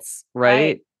adults, Right.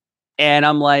 right? And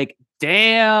I'm like,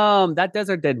 "Damn, that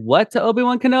desert did what to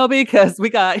Obi-Wan Kenobi? Because we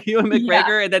got Ewan Yeah.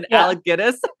 McGregor and then Yeah. Alec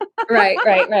Guinness." Right,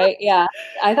 right, right, yeah.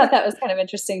 I thought that was kind of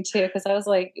interesting too, because I was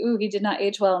like, "Ooh, he did not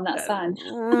age well in that sun."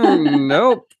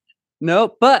 Nope.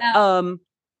 Nope, but, No.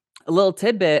 a little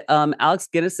tidbit, Alex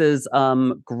Guinness's,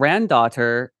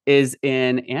 granddaughter is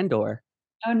in Andor.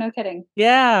 Oh, no kidding.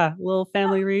 Yeah, little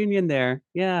family reunion there,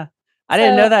 yeah. I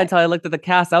didn't So, know that until I looked at the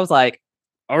cast, I was like,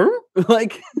 "Oh?"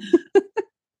 Like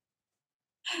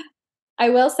I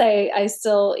will say I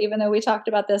still even though we talked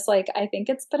about this, like, I think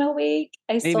it's been a week,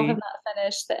 I still have maybe. not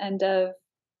finished the end of,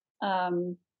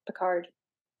 Picard.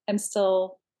 I'm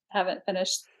still haven't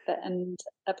finished the end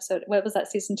episode. What was that,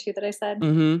 season 2 that I said?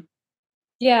 Mhm.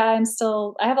 Yeah,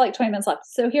 I have, like, 20 minutes left.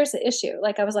 So here's the issue,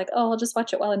 like, I was like, "Oh, I'll just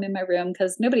watch it while I'm in my room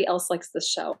because nobody else likes this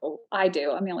show. I do,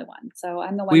 I'm the only one. So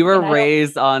I'm the We one were and I don't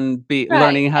raised on be right,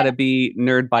 learning how to be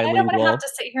nerd and I don't wanna have bilingual. to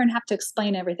sit here and have to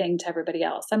explain everything to everybody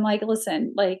else. I'm like,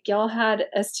 "Listen, like, y'all had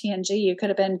STNG, you could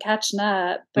have been catching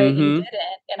up, but you Mhm.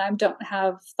 didn't, and I don't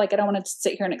wanna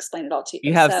sit here and explain it all to you." So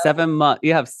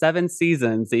You have 7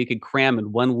 seasons that you could cram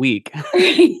in 1 week. so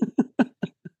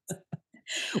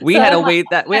I'm like We had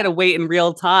to wait in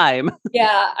real time.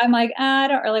 yeah, I'm like, I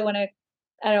don't wanna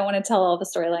tell all the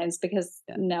storylines because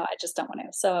Yeah. no, I just don't want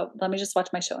to. So let me just watch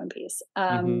my show in peace.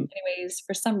 Mhm. Anyways,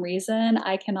 for some reason,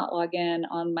 I cannot log in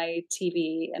on my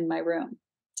TV in my room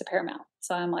to Paramount.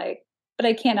 So I'm like, but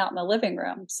I can out in the living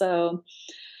room. So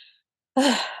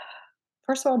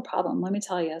first world problem, let me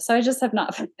tell you. So I just have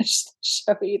not finished the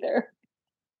show either.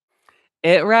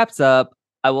 It wraps up.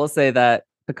 I will say that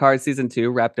Picard season 2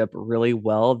 wrapped up really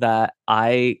well that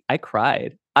I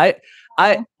cried. I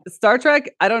Oh, Star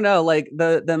Trek, I don't know, like,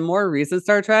 the more recent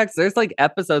Star Treks, there's, like,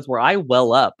 episodes where I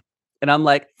well up, and I'm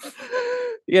like,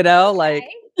 like,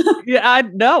 okay. yeah, I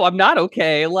no, I'm not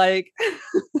okay, it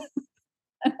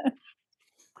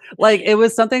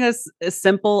was something as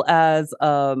simple as,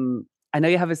 I know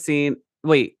you haven't seen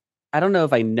wait, I don't know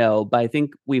if I know, but I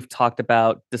think we've talked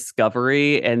about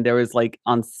Discovery, and there was, like,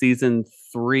 on season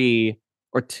 3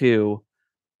 or 2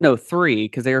 no, 3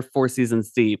 because they are 4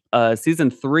 seasons deep,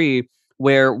 season 3,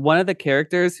 where one of the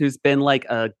characters who's been, like,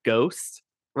 a ghost,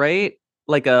 right?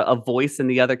 Like, a voice in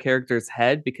the other character's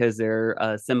head because they're,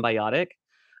 symbiotic,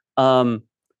 um,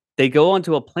 they go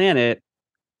onto a planet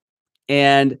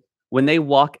and when they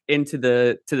walk into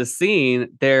the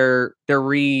scene, they're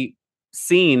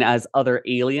seen as other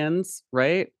aliens,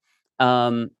 right?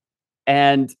 Um,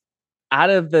 and out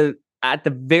of the at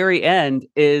the very end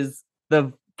is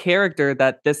the character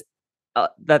that this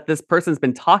person's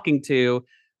been talking to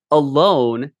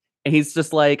alone, and he's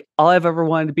just like, "All I've ever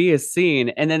wanted to be is seen,"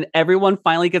 and then everyone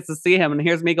finally gets to see him, and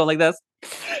here's me going like this,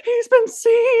 "He's been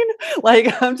seen!"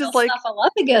 Like, I'm just Real like,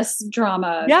 snuffleupagus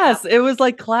drama yes, happening. it was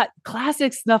like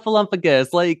classic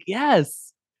Snuffleupagus, like,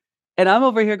 yes. And I'm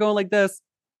over here going like this,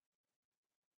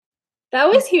 That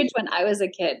was "He's huge when I was a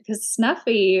kid because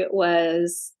Snuffy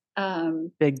was,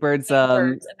 Big Bird's, Big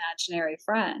Bird's imaginary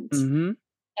friend, mhm,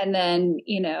 and then,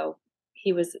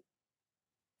 he was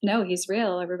no, he's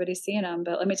real, everybody's seeing him,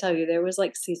 but let me tell you, there was,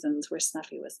 like, seasons where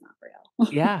Snuffy was not real.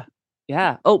 yeah,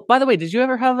 Yeah. Oh, by the way, did you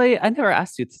ever have a I never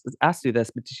asked you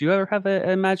this, but did you ever have an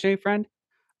imaginary friend?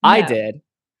 I No, did.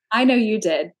 I know you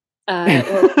did. What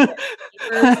was it?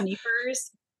 Beepers,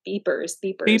 Meepers? Beepers,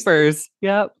 Beepers. Beepers.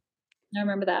 Yep. I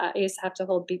remember that. I used to have to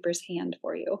hold Beeper's hand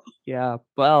for you. Yeah.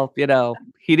 Well,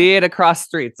 he did across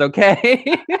streets, okay?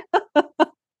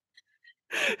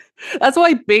 That's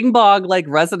why Bing Bong like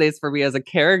resonates for me as a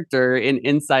character in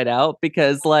Inside Out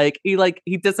because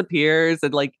he disappears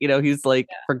and he's like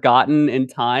forgotten in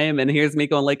time and here's me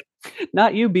going like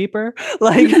not you beeper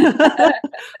like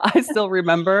I still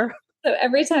remember. So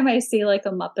every time I see like a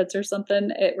Muppets or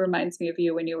something, it reminds me of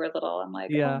you when you were little. I'm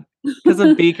like, Yeah. oh. Because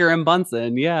of Beaker and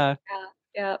Bunsen. Yeah.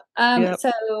 Yeah, Yep.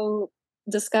 so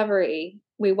Discovery,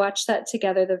 we watched that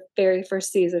together the very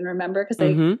first season, remember? Because I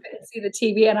Mm-hmm. couldn't see the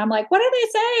TV and I'm like, "What are they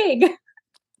saying?"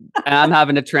 And I'm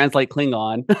having to translate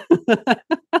Klingon.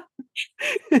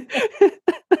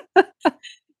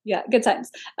 Yeah, good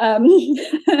times. I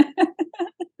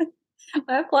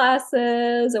have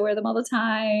glasses, I wear them all the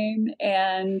time,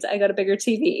 and I got a bigger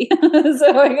TV.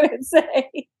 So I'm gonna say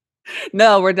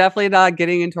No, we're definitely not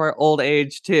getting into our old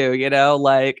age too,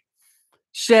 like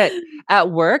shit. At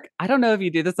work, I don't know if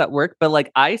you do this at work, but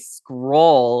like I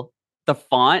scroll the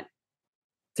font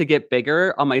to get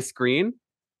bigger on my screen.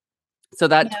 So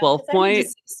that yeah, 12 because I need to point,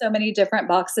 see so many different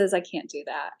boxes, I can't do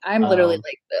that. I'm literally um,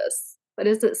 like this. What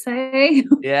does it say?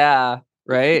 yeah,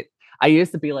 right. I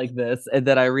used to be like this, and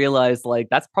then I realized like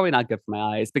that's probably not good for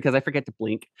my eyes because I forget to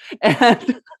blink. And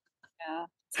Yeah,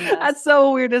 it's a mess. that's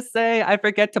so weird to say. I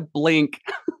forget to blink.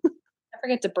 I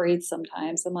forget to breathe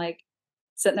sometimes. I'm like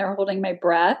sitting there holding my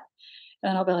breath,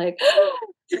 and I'll be like,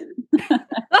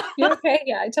 "You okay?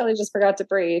 Yeah, I totally just forgot to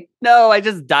breathe." No, I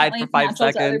just died Apparently, for it's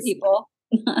 5 natural to other seconds. people.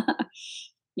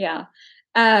 Yeah.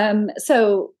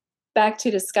 So back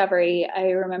to Discovery,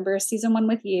 I remember season 1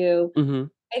 with you. Mhm.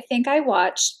 I think I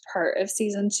watched part of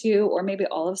season 2 or maybe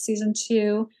all of season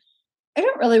 2. I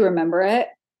don't really remember it.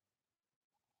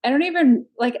 I don't even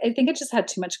like, I think it just had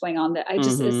too much going on that it's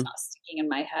Mhm. not sticking in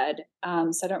my head.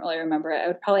 So I don't really remember it. I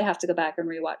would probably have to go back and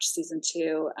rewatch season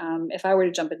 2. If I were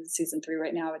to jump into season 3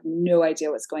 right now, I have no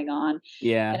idea what's going on.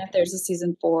 Yeah. And if there's a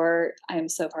season 4, I am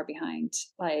so far behind.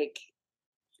 Like,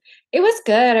 it was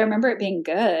good. I remember it being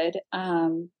good. I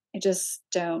just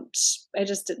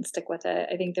didn't stick with it.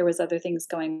 I think there was other things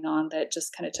going on that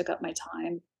just kind of took up my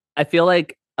time. I feel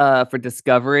like for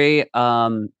Discovery,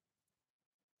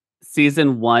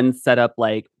 season 1 set up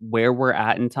like where we're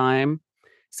at in time.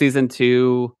 Season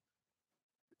 2,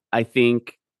 I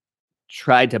think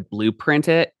tried to blueprint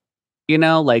it,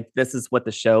 like this is what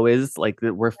the show is, like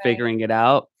that we're Right. figuring it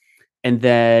out. And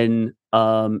then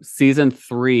season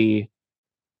 3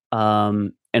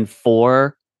 and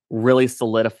 4 really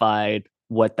solidified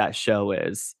what that show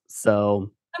is.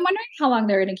 So I'm wondering how long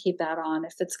they're going to keep that on,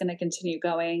 if it's going to continue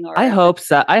going or I if they're hope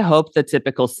so. I hope the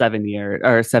typical 7 year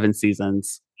or 7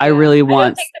 seasons. I yeah, really I don't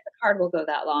want think that Picard will go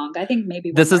that long. I think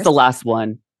maybe one this is more the season. last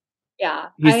one. Yeah,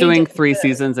 He's I doing didn't think 3 that it would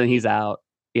seasons and he's be out.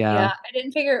 Yeah. yeah, I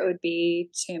didn't figure it would be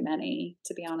too many,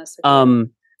 to be honest with you.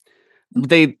 Um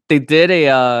they did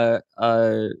a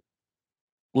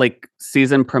like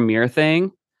season premiere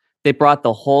thing. They brought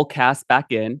the whole cast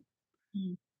back in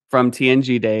Mm, from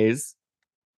TNG days.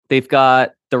 They've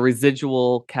got the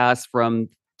residual cast from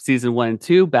season 1 and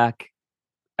 2 back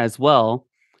as well.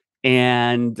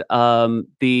 And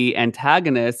the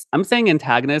antagonist, I'm saying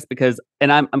antagonist because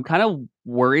and I'm kind of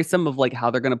worrisome of like how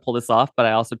they're going to pull this off, but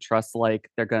I also trust like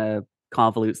they're going to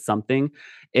convolute something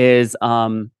is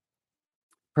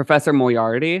Professor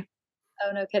Moriarty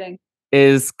oh, no kidding.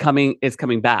 is coming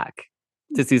back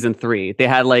to season 3. They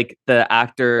had like the Yeah,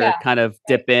 actor kind of right.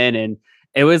 dip in and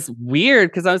it was weird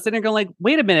because I was sitting there going like,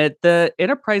 wait a minute, the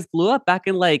Enterprise blew up back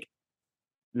in like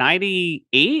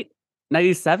 98,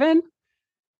 97,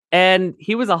 and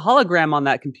he was a hologram on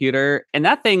that computer and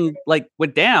that thing like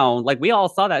went down. Like we all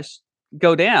saw that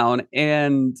go down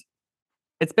and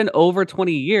it's been over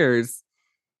 20 years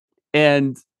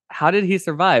and how did he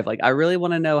survive? Like I really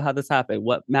want to know how this happened.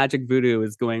 What magic voodoo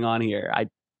is going on here? I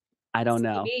It's don't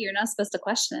know. TV, you're not supposed to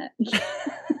question it.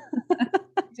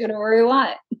 Do whatever we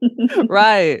want.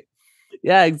 Right.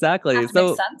 Yeah, exactly. Has to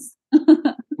make So, sense.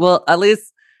 well, at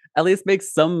least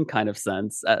makes some kind of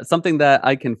sense. Something that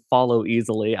I can follow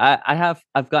easily.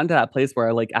 I've gotten to that place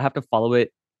where like I have to follow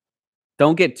it.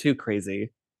 Don't get too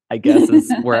crazy, I guess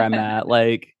is where I'm at.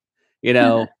 Like,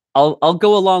 I'll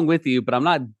go along with you, but I'm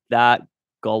not that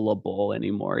gullible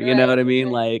anymore. You know Right, what I mean?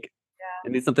 right, Like, I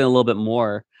yeah. need something a little bit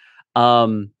more.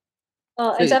 Um,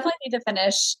 Well, I so definitely need to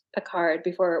finish Picard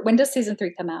before when does season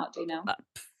 3 come out, do you know? uh,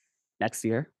 next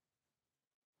year.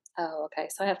 Oh, okay,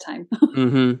 so I have time.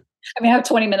 Mhm. I mean, I have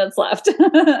 20 minutes left.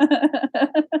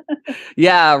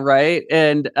 Yeah, right.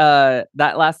 And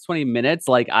that last 20 minutes,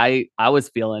 like I was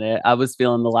feeling it. I was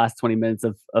feeling the last 20 minutes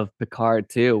of Picard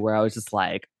too, where I was just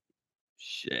like,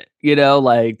 shit,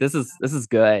 like this is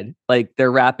good. Like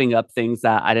they're wrapping up things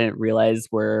that I didn't realize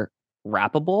were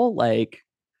wrappable. Like,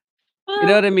 you know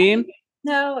Well, what I mean?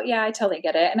 no, yeah, I totally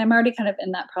get it, and I'm already kind of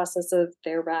in that process of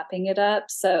they're wrapping it up,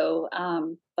 so,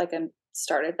 like, I'm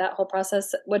started that whole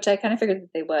process, which I kinda figured that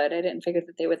they would. I didn't figure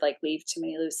that they would, like, leave too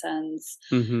many loose ends.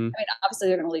 Mhm. I mean, obviously,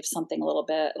 they're gonna leave something a little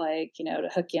bit, like, to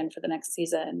hook you in for the next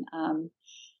season,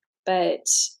 but,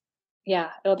 yeah,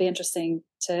 it'll be interesting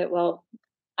to well,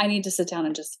 I need to sit down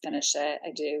and just finish it. I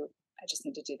do. I just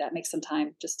need to do that. Make some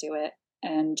time, just do it,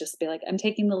 and just be like, "I'm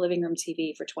taking the living room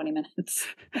TV for 20 minutes."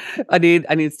 I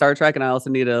need Star Trek, and I also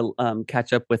need to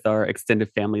catch up with our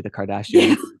extended family, the Yeah.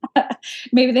 Kardashians.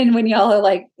 Maybe then when y'all are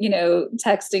like,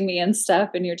 texting me and stuff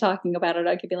and you're talking about it,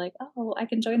 I could be like, "Oh, I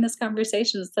can join this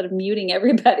conversation instead of muting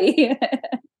everybody."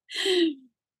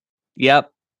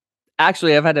 Yep.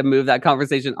 Actually, I've had to move that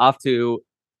conversation off to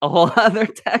a whole other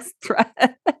text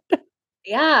thread.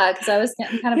 Yeah, because I was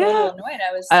getting kind of a little Yeah. annoyed.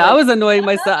 I was I like, was annoying "Shut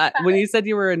up myself when about you said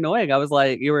you were annoying. I was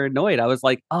like, "You were annoyed." I was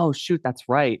like, "Oh, shoot, that's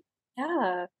right.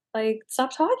 Yeah, like,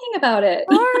 stop talking about it."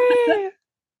 Sorry.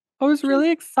 I was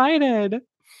really excited."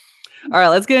 Alright,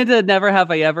 let's get into never have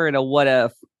I ever and a what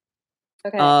if.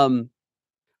 Okay. Um,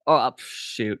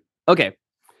 shoot. Okay.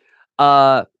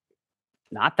 Uh,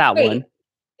 not that Wait, one.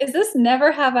 is this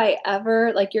never have I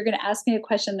ever like, you're gonna ask me a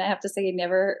question and I have to say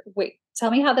never wait,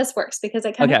 tell me how this works because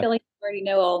I kinda Okay. feel like you already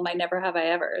know all my never have I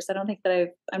evers. I don't think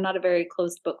that I'm not a very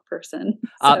closed book person,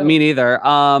 so Me neither,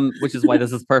 which is why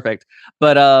this is perfect.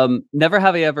 But, never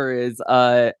have I ever is,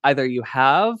 either you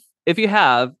have if you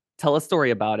have, tell a story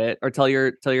about it or tell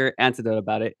your anecdote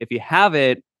about it. If you have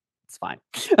it, it's fine.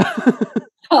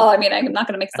 well, I mean, I'm not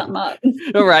gonna make something up.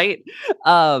 Right?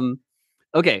 Um,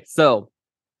 okay, so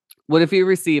what if you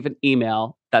receive an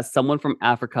email that someone from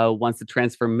Africa wants to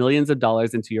transfer millions of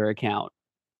dollars into your account?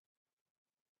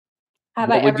 Have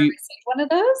I What ever would you received one of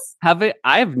those? have it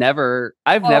I've Oh,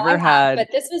 I never have, had. but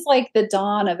this was like the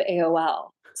dawn of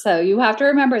AOL. So you have to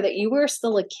remember that you were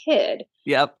still a kid.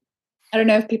 Yep. I don't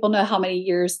know if people know how many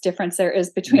years difference there is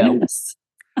between No. us.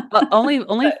 Only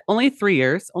only But only 3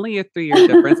 years. Only a 3-year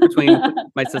difference between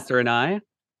my sister and I.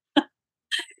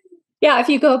 yeah, if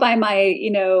you go by my,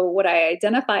 what I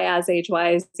identify as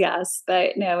age-wise, yes,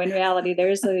 but no, in reality,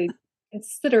 there's a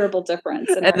considerable difference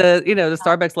in And our the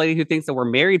Starbucks lady who thinks that we're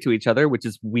married to each other, which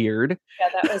is weird. yeah,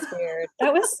 that was weird.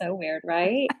 That was so weird,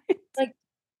 right? Like,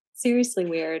 seriously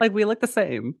weird. Like, we look the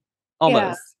same. Yeah,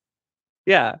 Almost.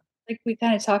 Yeah, like, we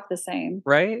kinda talk the same.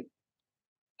 right?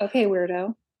 Okay,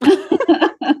 weirdo.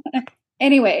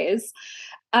 Anyways,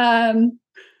 um,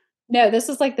 no, this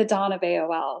was like the dawn of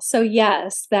AOL. So,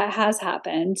 yes, that has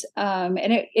happened, and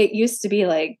it used to be,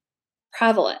 like,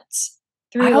 prevalent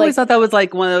I through, always like, thought that was,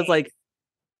 like, one of those, the like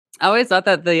I always thought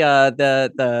that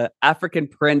the African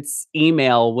prince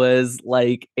email was,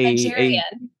 like, a Nigerian.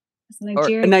 It's or a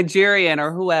Nigerian. Nigerian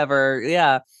or whoever,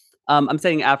 yeah. I'm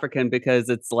saying African because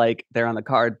it's, like, they're on the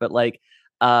card, but, like,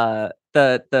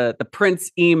 the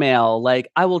prince email, like,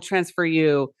 "I will transfer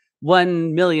you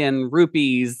 1,000,000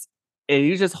 rupees, and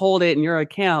you just hold it in your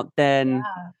account," then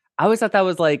Yeah. I always thought that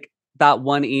was, like, that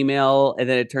one email, and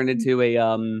then it turned into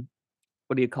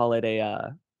what do you call it?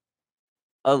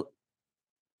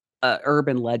 A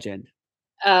urban legend,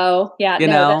 Oh, yeah, you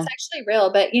no, that's know? actually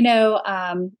real, but,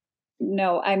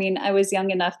 no, I mean, I was young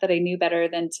enough that I knew better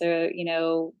than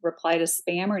to, reply to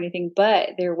spam or anything, but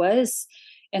there was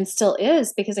and still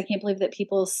is because I can't believe that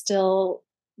people still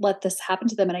let this happen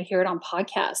to them, and I hear it on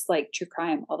podcasts, like true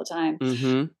crime all the time,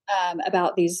 Mhm.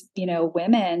 about these,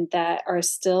 women that are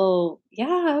still,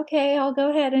 "Yeah, okay, I'll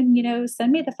go ahead and,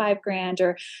 send me the 5 grand,"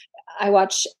 or I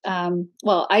watch,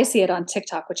 well, I see it on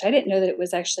TikTok, which I didn't know that it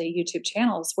was actually YouTube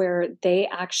channels where they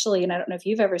actually, and I don't know if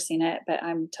you've ever seen it, but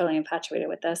I'm totally infatuated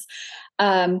with this,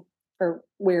 um, for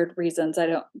weird reasons.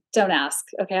 Don't ask.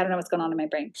 Okay, I don't know what's going on in my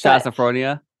brain, but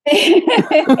Shazafronia.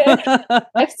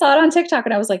 I saw it on TikTok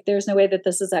and I was like, "There's no way that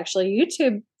this is actually a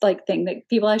YouTube like thing that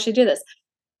people actually do this."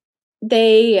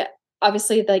 They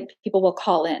obviously, like, people will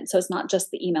call in, so it's not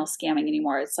just the email scamming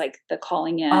anymore, it's, like, the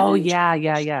calling in Oh, and yeah,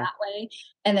 yeah, yeah. that way,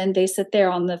 and then they sit there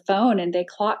on the phone and they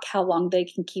clock how long they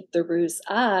can keep the ruse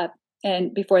up,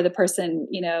 and before the person,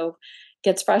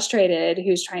 gets frustrated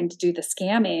who's trying to do the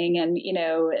scamming and,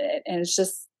 and it's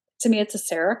just to me, it's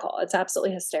hysterical. It's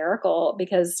absolutely hysterical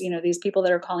because, these people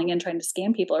that are calling in trying to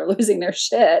scam people are losing their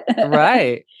shit.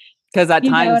 Right. 'Cause that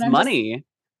And time's I'm just money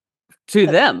to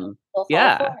that's them. Still fall for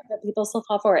Yeah. it, but people still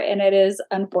fall for it, and it is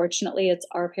unfortunately, it's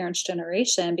our parents'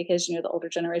 generation because, the older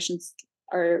generations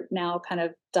are now kind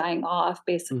of dying off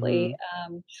basically,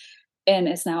 Mhm. and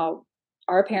it's now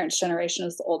our parents' generation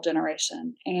is the old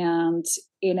generation, and,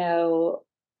 you know,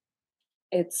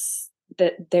 it's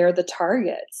that they're the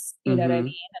targets, you know what I Mhm.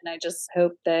 mean? And I just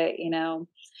hope that,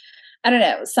 I don't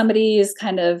know, somebody is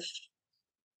kind of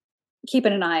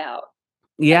keeping an eye out,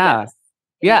 I Yeah. guess,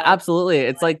 Yeah, absolutely.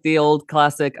 It's like like the old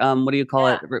classic, what do you call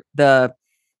yeah, it?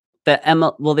 The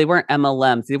ML well, they weren't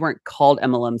MLMs. They weren't called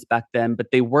MLMs back then,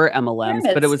 but they were MLMs,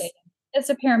 but pyramid it scheme. was It's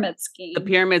a pyramid the scheme.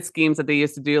 pyramid schemes that they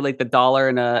used to do, like the dollar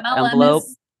in a MLM envelope.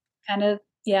 is kind of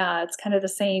yeah, it's kind of the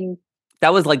same.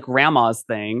 That was like grandma's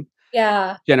thing.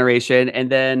 Yeah, Generation, and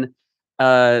then,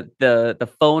 the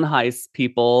phone heist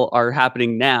people are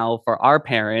happening now for our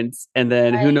parents, and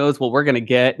then who right, knows what we're gonna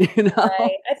get, you know?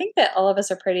 right. I think that all of us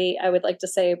are pretty I would like to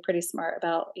say pretty smart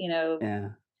about, Yeah.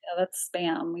 that's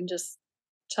spam. We just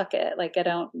chuck it. Like I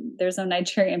don't there's no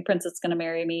Nigerian prince that's gonna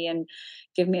marry me and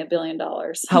give me $1 billion.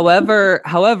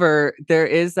 However, there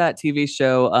is that TV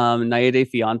show, 90 Day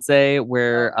Fiancé, Oh,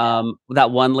 where, no.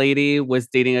 that one lady was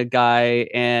dating a guy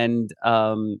and,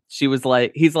 she was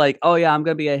like he's like, "Oh, yeah, I'm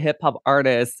gonna be a hip hop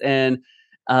artist," and,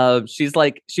 she's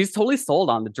like she's totally sold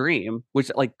on the dream,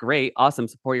 which, like, great, awesome,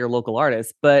 support your local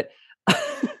artist, but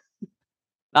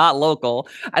not local.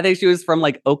 I think she was from,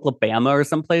 like, Oklahoma or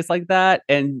someplace like that,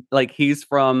 and, like, he's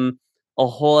from a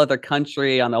whole other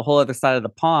country on a whole other side of the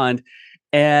pond,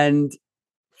 and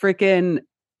freaking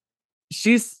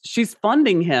she's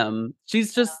funding him.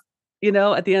 She's just,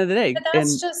 at the end of the day, But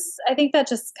that's and just I think that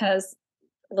just kind of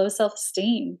low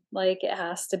self-esteem, like, it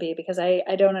has to be because I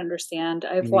don't understand. me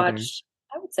I've neither. watched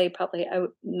I would say probably I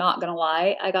would not gonna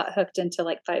lie, I got hooked into,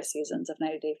 like, 5 seasons of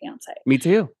 90 Day Fiancé. Me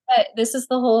too. But this is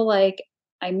the whole, like,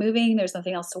 I'm moving, there's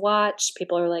nothing else to watch.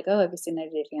 People are like, "Oh, have you seen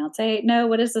 90 Day Fiancé?" "No,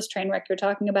 what is this train wreck you're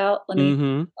talking about? Let me"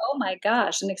 Mhm. oh my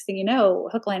gosh, the next thing you know,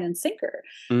 hook, line, and sinker.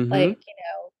 Like, Mhm.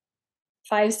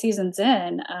 5 seasons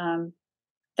in,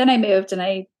 then I moved and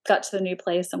I got to the new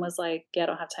place and was like, "Yeah, I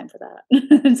don't have time for that."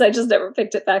 And so I just never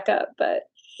picked it back up, but,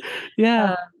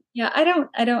 Yeah. um, yeah, I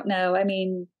don't know. I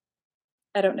mean,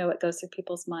 I don't know what goes through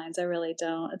people's minds, I really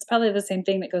don't. It's probably the same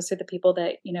thing that goes through the people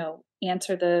that,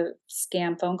 answer the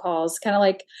scam phone calls, kinda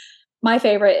like my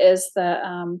favorite is the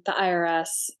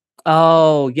IRS.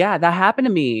 Oh, yeah, that happened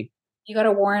to me. You got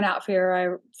a warrant out for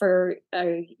your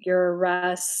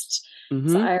arrest.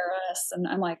 It's the Mhm. IRS, and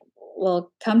I'm like,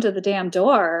 "Well, come to the damn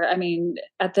door." I mean,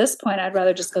 at this point, I'd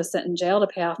rather just go sit in jail to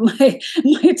pay off my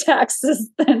my taxes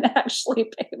than actually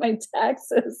pay my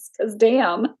taxes. Because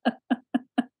damn.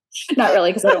 Not really,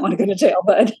 because I don't wanna go to jail,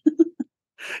 but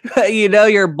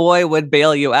Your boy would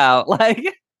bail you out, like,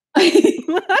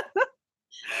 True,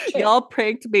 "Y'all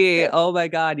pranked me. true. Oh my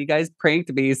god, you guys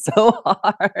pranked me so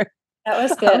hard." That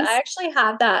was I good. I was actually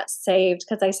have that saved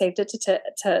because I saved it to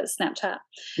Snapchat,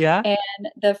 Yeah?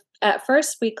 and at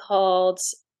first, we called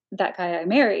that guy I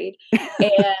married,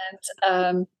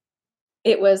 and,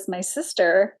 it was my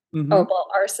sister oh, Mhm. well,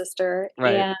 our sister,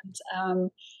 Right. and,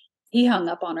 he hung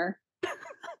up on her.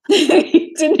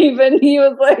 He didn't even he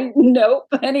was like, "Nope,"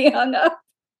 and he hung up,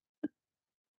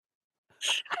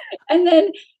 and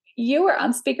then you were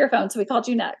on speakerphone, so we called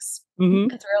you next Mhm.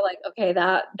 because we were like, "Okay,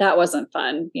 that wasn't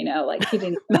fun," like, he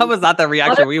didn't That even was not the bother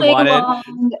reaction we playing wanted.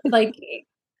 along, like,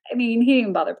 I mean, he didn't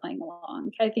even bother playing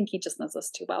along. I think he just knows us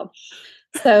too well.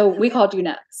 So, we called you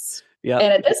next, Yep.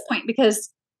 and at this point,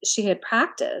 because she had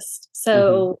practiced, Mhm.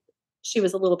 so she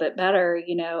was a little bit better,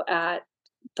 at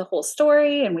the whole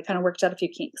story, and we kinda worked out a few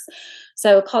kinks.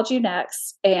 So, called you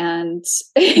next, and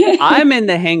I'm in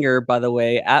the hangar, by the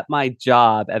way, at my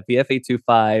job at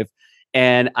VFA25,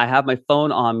 and I have my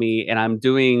phone on me, and I'm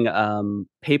doing,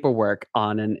 paperwork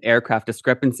on an aircraft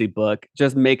discrepancy book,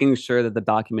 just making sure that the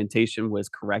documentation was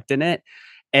correct in it,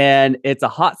 and it's a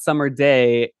hot summer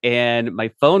day, and my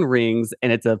phone rings,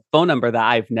 and it's a phone number that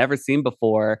I've never seen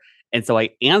before, and so I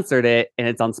answered it, and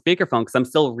it's on speakerphone because 'cause I'm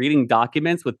still reading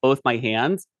documents with both my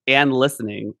hands and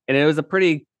listening, and it was a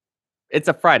pretty it's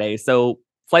a Friday, so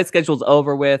flight schedule's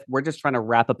over with. We're just trying to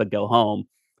wrap up and go home,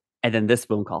 and then this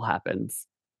phone call happens.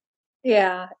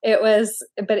 Yeah, it was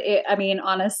but I mean,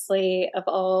 honestly, of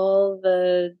all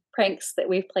the pranks that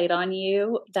we've played on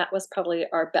you, that was probably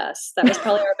our best. That was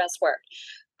probably our best work.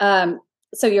 Um,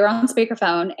 so you're on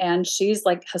speakerphone and she's,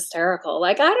 like, hysterical,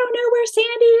 like, "I don't know where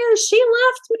Sandy is, she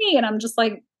left me," and I'm just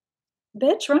like,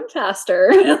 bitch, run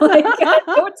faster. Like, I don't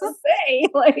know what to say.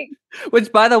 Like,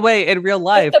 Which, by the way, in real if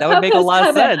life, the that would make a popo's lot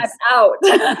of coming, I'm sense. out.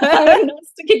 I'm not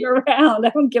sticking around. I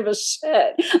don't give a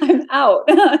shit. I'm out.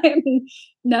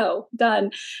 No,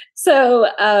 done. So,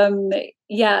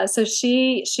 yeah, so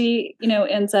she,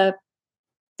 ends up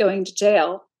going to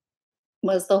jail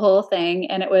was the whole thing,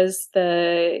 and it was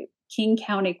the King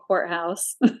County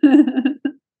Courthouse.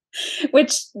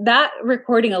 Which that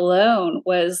recording alone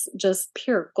was just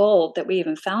pure gold that we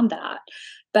even found that.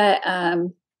 But,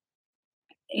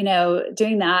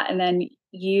 doing that and then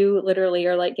you literally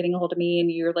are, like, getting a hold of me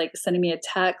and you're, like, sending me a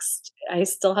text. I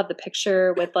still have the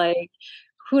picture with, like,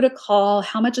 who to call,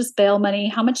 how much is bail money,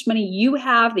 how much money you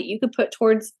have that you could put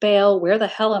towards bail, where the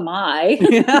hell am I?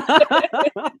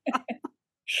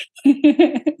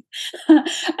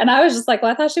 And I was just like,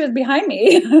 "Well, I thought she was behind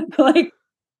me." Like,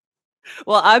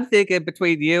 Well, I'm thinking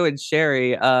between you and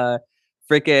Sherry,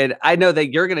 freaking, I know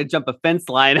that you're gonna jump a fence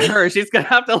line. Her, she's gonna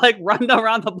have to like run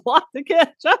around the block to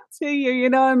catch up to you. You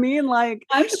know what I mean? Like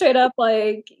I'm straight up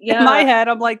like, in my yeah. head,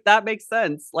 I'm like, that makes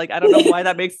sense. Like I don't know why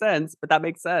that makes sense, but that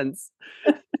makes sense.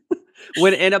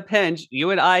 When in a pinch,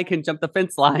 you and I can jump the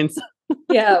fence lines.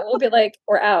 Yeah, we'll be like,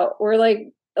 "We're out." We're like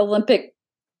Olympic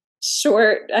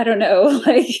short, I don't know,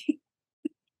 like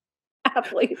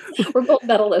athletes. We're gold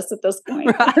medalists at this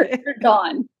point. Right? We're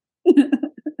gone.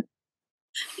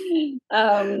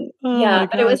 Oh Yeah, my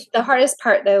but it was gosh. the hardest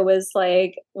part though was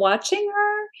like watching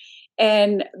her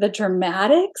and the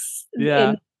dramatics Yeah.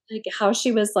 and like how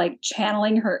she was like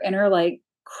channeling her inner like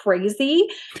crazy,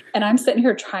 and I'm sitting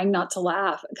here trying not to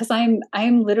laugh because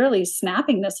I'm literally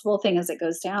snapping this whole thing as it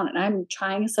goes down, and I'm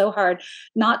trying so hard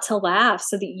not to laugh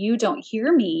so that you don't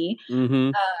hear me. Mm-hmm.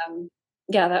 Um,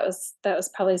 yeah, that was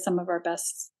probably some of our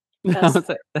best That best was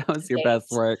work that to was your best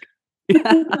date. work.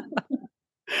 Yeah.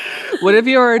 What if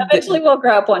you were Eventually, we'll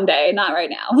grow up one day, not right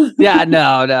now. Yeah,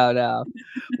 no, no, no.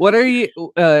 What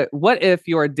if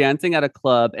you are dancing at a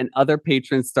club and other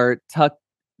patrons start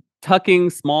tucking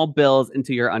small bills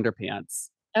into your underpants?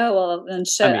 Oh, well, then I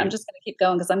shit, I'm mean, just gonna keep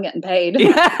going because 'cause I'm getting paid.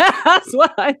 yeah, that's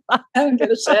what I thought. I don't give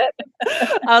a shit.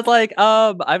 I was like,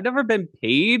 I've never been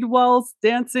paid whilst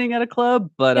dancing at a club,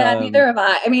 but Yeah, neither have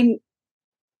I. I mean,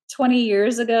 20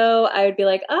 years ago, I would be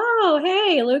like, "Oh,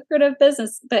 hey, lucrative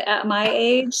business," but at my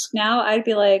age now, I'd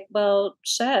be like, "Well,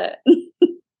 shit,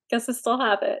 guess I still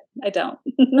have it." I don't.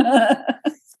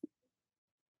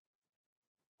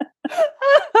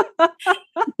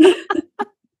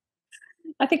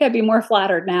 I think I'd be more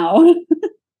flattered now.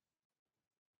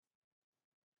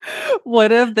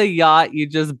 what if the yacht you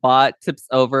just bought tips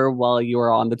over while you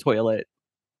are on the toilet?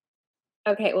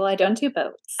 Okay, well, I don't do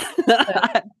boats, so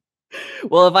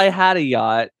Well, if I had a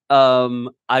yacht,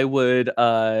 I would,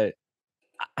 I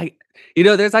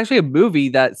there's actually a movie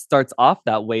that starts off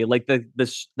that way, like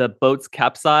the boats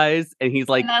capsize and he's and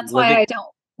like that's why living. I don't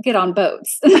get on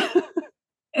boats.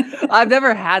 I've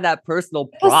never had that personal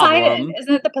Poseidon, problem.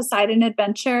 isn't it the Poseidon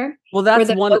Adventure Well, where that's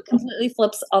the one. boat completely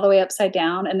flips all the way upside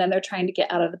down and then they're trying to get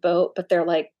out of the boat, but they're,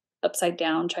 like, upside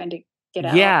down trying to get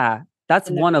out Yeah, that's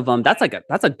and they're one of them. That's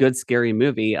a good scary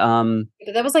movie. but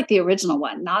that was, like, the original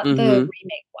one, not the Mhm.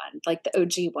 remake one, like, the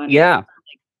OG one from, Yeah.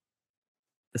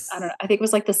 I don't know, I think it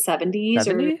was, like, the '70s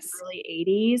or 70s? early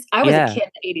 '80s. I was a Yeah. kid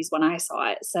in the '80s when I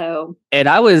saw it, so And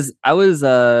I was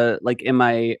like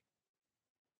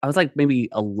I was like maybe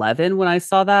 11 when I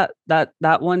saw that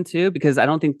one too because I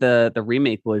don't think the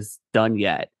remake was done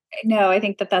yet. no, I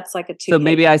think that that's, like, a So 2K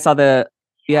maybe I saw the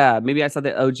yeah. yeah, maybe I saw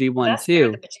the OG one That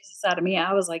scared the too. bejesus out of me.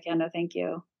 I was like, "Yeah, no, thank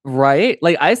you." Right?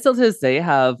 Like, I still to this day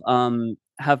have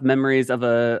memories of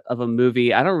a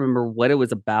movie. I don't remember what it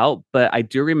was about, but I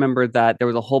do remember that there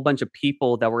was a whole bunch of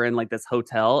people that were in, like, this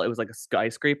hotel. It was like a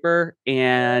skyscraper,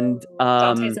 and,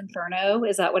 Oh, Dante's Inferno,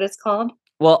 is that what it's called?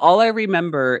 well, all I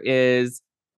remember is,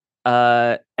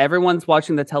 everyone's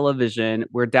watching the television.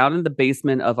 We're down in the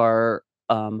basement of our,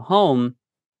 home,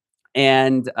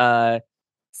 and,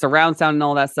 surround sound and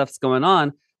all that stuff's going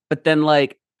on, but then,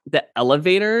 like, the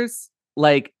elevators,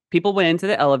 like, people went into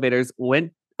the elevators,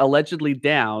 went allegedly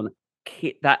down,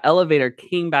 that elevator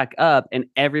came back up, and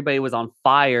everybody was on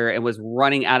fire and was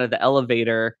running out of the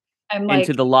elevator I'm into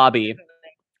like, the lobby.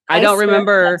 I I don't swear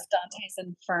remember. that's Dante's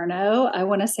Inferno. I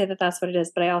wanna say that that's what it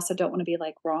is, but I also don't wanna be,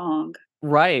 like, wrong.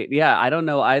 Right, yeah, I don't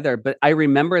know either, but I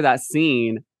remember that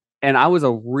scene, and I was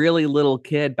a really little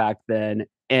kid back then,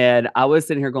 and I was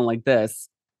sitting here going like this,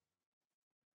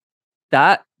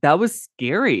 that was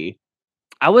scary.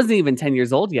 I wasn't even 10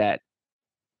 years old yet.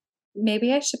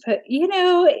 Maybe I should put you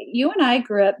and I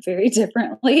grew up very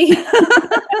differently.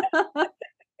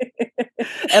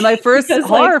 And my first Because, like,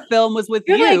 horror film was with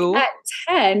you're like, you. at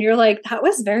 10, you're like, "That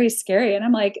was very scary," and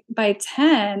I'm like, by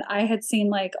 10, I had seen,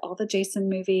 like, all the Jason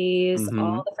movies, all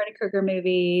Mhm, the Freddy Krueger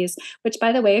movies, which,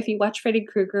 by the way, if you watch Freddy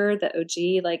Krueger, the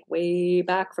OG, like, way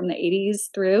back from the '80s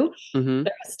through, mhm.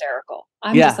 they're hysterical.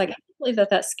 I'm just Yeah, like, "I can't believe that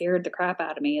that scared the crap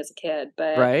out of me as a kid,"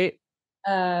 but, right?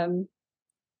 um,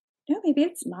 no, maybe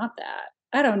it's not that.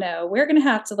 I don't know. We're gonna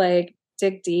have to, like,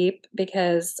 dig deep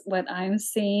because what I'm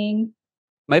seeing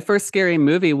My first scary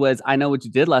movie was I Know What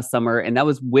You Did Last Summer, and that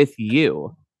was with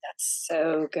you. that's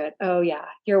so good. Oh, yeah.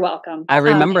 You're welcome. I And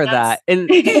remember that, and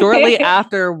shortly that's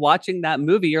after watching that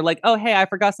movie, you're like, "Oh, hey, I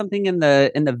forgot something in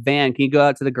the van. Can you go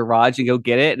out to the garage and go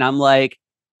get it?" And I'm like,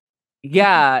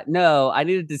 "Yeah, no, I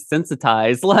need to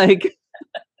desensitize." Like,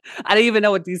 I didn't even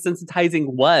know what desensitizing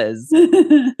was.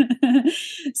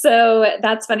 so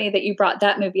that's funny that you brought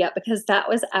that movie up because that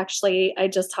was actually I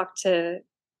just talked to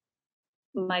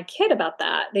my kid about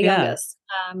that, the Yeah. youngest,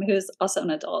 who's also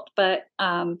an adult, but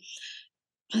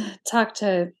talked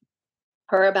to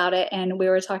her about it, and we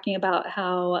were talking about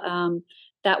how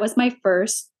that was my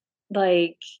first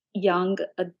like young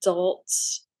adult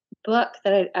book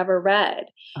that I'd ever read.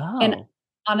 And Oh,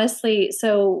 honestly,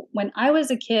 so when I was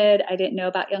a kid, I didn't know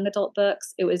about young adult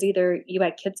books. It was either you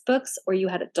had kids' books or you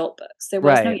had adult books. There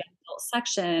was no young right. adult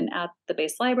section at the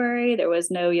base library. There was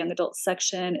no young adult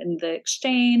section in the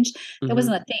exchange. That Mhm,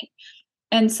 wasn't a thing.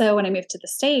 And so when I moved to the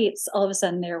States, all of a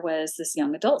sudden there was this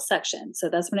young adult section. So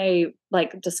that's when I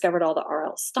like discovered all the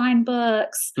R.L. Stein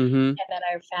books. mhm. And then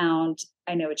I found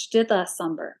I Know What You Did Last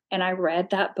Summer. And I read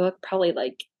that book probably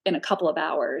like in a couple of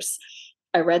hours.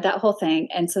 I read that whole thing.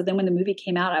 And so then when the movie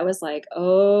came out, I was like,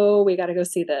 oh, we got to go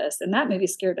see this. And that movie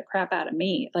scared the crap out of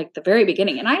me, like the very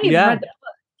beginning. And I hadn't even read Yeah, the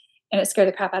book and it scared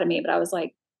the crap out of me. But I was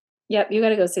like, yep, you got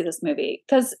to go see this movie.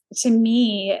 Because to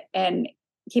me, and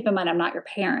keep in mind, I'm not your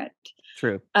parent.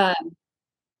 true. Um,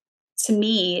 to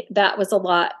me, that was a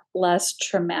lot less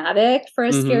traumatic for a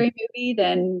Mhm. scary movie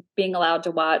than being allowed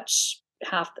to watch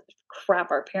half the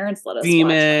crap our parents let us watch when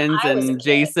Demons I was a and kid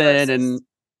Jason versus and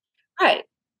right.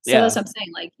 So that's yeah. what I'm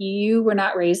saying, like, you were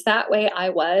not raised that way, I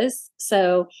was.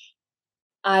 So,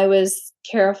 I was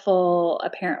careful,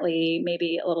 apparently,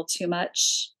 maybe a little too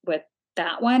much with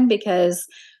that one because,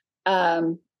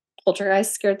 um,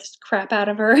 Poltergeist scared the crap out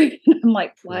of her. I'm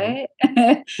like, True. "What?"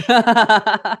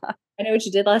 I Know What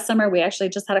You Did Last Summer, we actually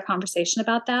just had a conversation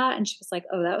about that, and she was like,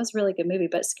 "Oh, that was a really good movie,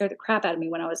 but it scared the crap out of me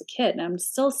when I was a kid," and I'm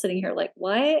still sitting here like,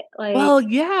 "What?" Well, Like,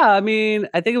 yeah, I mean,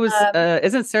 I think it was, um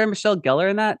isn't Sarah Michelle Gellar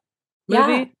in that yeah,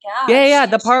 movie? yeah, Yeah, yeah,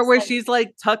 she the part she's where like she's,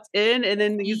 like, tucked in and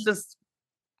then he's mm, just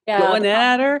yeah, going the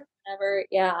at problem her. never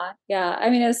yeah, yeah, I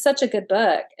mean, it's such a good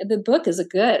book. The book is a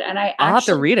good and I I'll have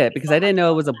to actually read it we because still I have didn't the know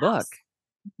it book was in a the book. house.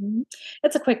 Mhm.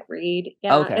 It's a quick read.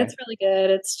 Yeah, Okay. it's really good.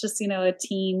 It's just, a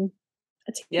teen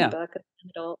Yeah. book, an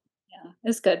adult. Yeah,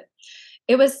 it's good.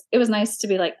 It was nice to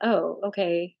be like, "Oh,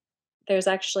 okay, there's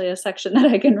actually a section that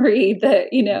I can read that,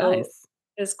 Nice.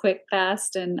 is quick,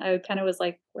 fast," and I kinda was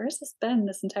like, "Where's this been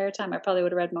this entire time?" I probably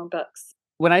would've read more books.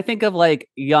 When I think of, like,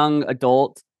 young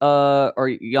adult, or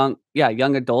young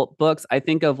adult books, I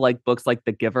think of, like, books like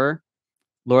The Giver,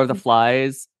 Lord of the Mhm.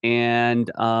 Flies,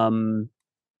 and,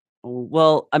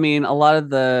 well, I mean, a lot of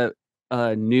the,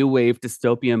 new wave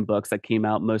dystopian books that came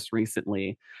out most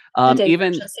recently. The David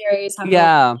Even Richard series, Hunger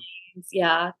yeah, Games,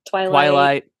 yeah, Twilight.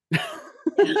 Twilight.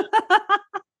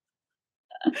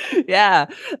 Yeah.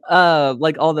 Yeah,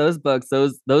 like, all those books,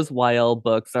 those YL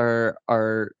books are,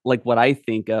 like, what I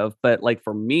think of, but, like,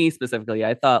 for me specifically,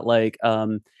 I thought, like,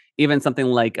 even something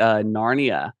like,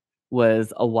 Narnia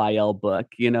was a YL book,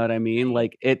 you know what I mean?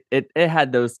 Right. Like, it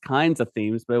had those kinds of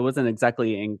themes, but it wasn't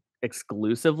exactly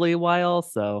exclusively YL,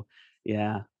 so,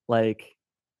 yeah, like,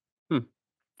 hmm.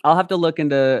 I'll have to look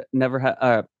into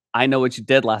I Know What You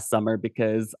Did Last Summer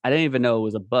because I didn't even know it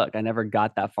was a book. I never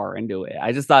got that far into it.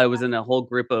 I just thought it was in a whole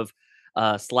group of,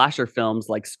 slasher films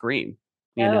like Scream,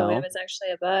 you No, it know? was actually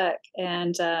a book,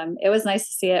 and, it was nice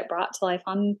to see it brought to life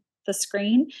on the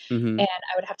screen, Mhm. and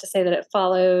I would have to say that it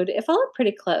followed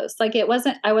pretty close, like, I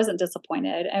wasn't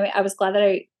disappointed, I mean, I was glad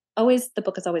that the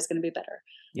book is always gonna be better.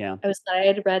 Yeah. I was glad I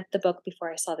had read the book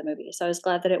before I saw the movie, so I was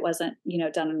glad that it wasn't,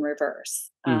 done in reverse,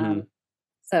 Mhm.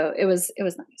 so it was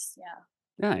nice, yeah.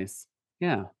 Nice.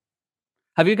 Yeah.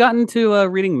 Have you gotten to,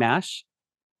 reading MASH?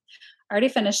 I already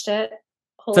finished it.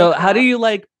 Holy So, how do crap. you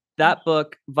like that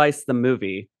book vice the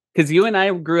movie? Because you and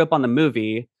I grew up on the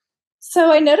movie,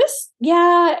 So I noticed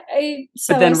yeah, I but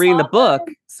so I then saw reading the book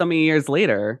the so many years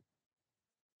later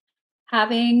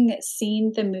Having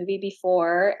seen the movie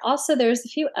before, also there's a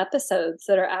few episodes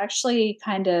that are actually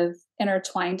kind of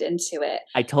intertwined into it.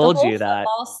 I The told whole you that.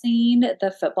 football scene,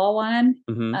 the football one,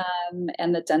 Mhm,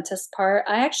 and the dentist part,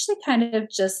 I actually kind of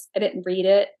just I didn't read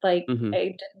it, like, mhm. I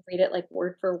didn't read it, like,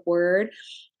 word for word.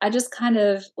 I just kind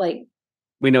of, like,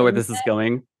 We know where binged this is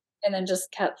going. and then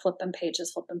just kept flipping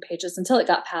pages until it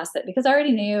got past it because I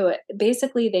already knew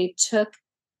basically they took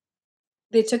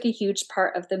a huge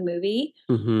part of the movie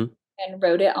Mhm. and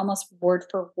wrote it almost word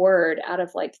for word out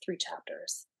of like 3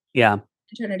 chapters Yeah. and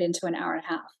turned it into an hour and a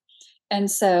half. And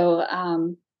so,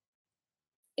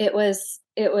 it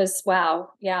was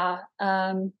wow, yeah.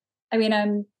 I mean,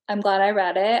 I'm glad I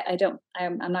read it.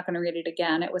 I'm not gonna read it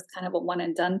again. It was kind of a one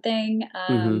and done thing,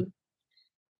 Mhm.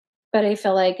 but I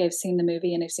feel like I've seen the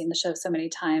movie and I've seen the show so many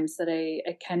times that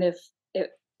I kind of it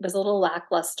was a little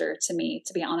lackluster to me,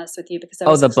 to be honest with you, because I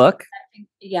Oh, was the book? expecting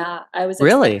yeah, I was expecting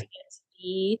Really? it to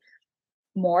be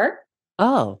more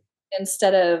Oh.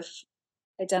 instead of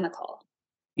identical.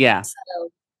 Yeah. So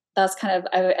that's kind of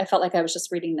I felt like I was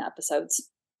just reading the episodes.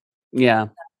 Yeah.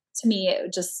 To me,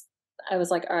 it just I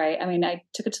was like, "All right." I mean, I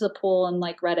took it to the pool and,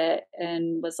 like, read it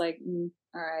and was like,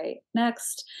 all right,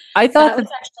 next." I thought That was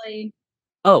that actually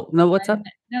Oh, no, what's one up?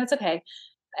 no, it's okay.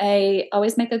 I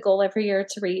always make a goal every year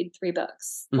to read 3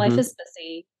 books. Life Mhm. is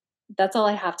busy. That's all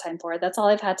I have time for. That's all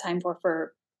I've had time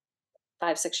for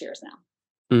 5, 6 years now.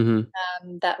 Mhm.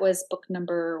 That was book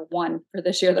number 1 for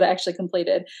this year that I actually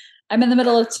completed. I'm in the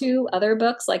middle of 2 other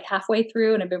books, like, halfway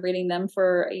through, and I've been reading them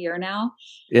for a year now,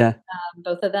 Yeah.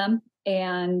 both of them,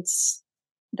 and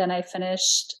then I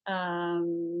finished,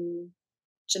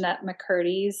 Jeanette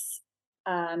McCurdy's,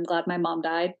 "I'm Glad My Mom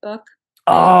Died" book.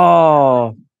 I that Oh,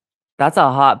 one that's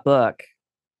a hot book.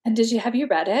 and did you have you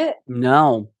read it?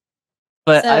 No,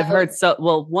 but So I've heard so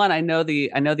well, 1, I know the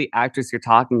actress you're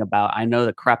talking about. I know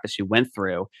the crap that she went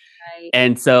through. right,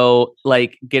 And so,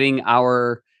 like, getting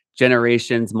our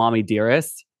generation's mommy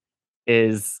dearest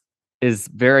is is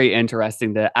very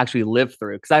interesting to actually live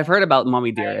through. Because 'cause I've heard about mommy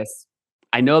right. dearest.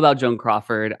 I know about Joan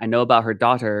Crawford, I know about her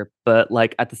daughter, but,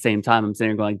 like, at the same time, I'm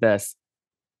sitting here going like this.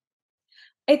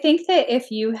 I think that if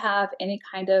you have any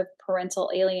kind of parental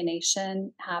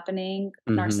alienation happening,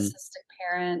 Mhm, narcissistic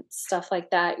parents, stuff like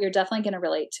that, you're definitely gonna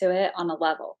relate to it on a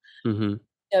level. mhm.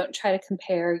 Don't try to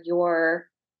compare your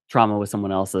Trauma with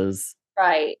someone else's.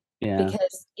 right, Yeah.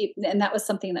 because and that was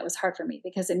something that was hard for me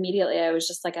because immediately I was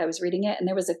just like I was reading it and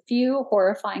there was a few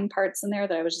horrifying parts in there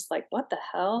that I was just like, "What the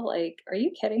hell? Like, are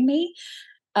you kidding me?"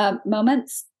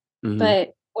 Moments. Mhm,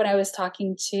 But when I was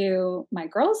talking to my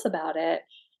girls about it,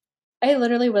 I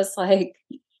literally was like,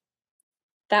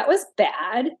 "That was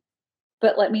bad,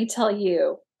 but let me tell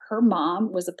you, her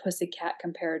mom was a pussycat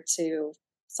compared to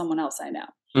someone else I know."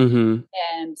 mhm,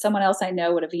 And someone else I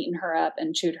know would have eaten her up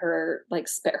and chewed her like,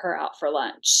 spit her out for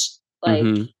lunch. Like,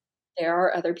 mhm. there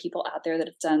are other people out there that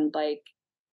have done, like,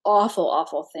 awful,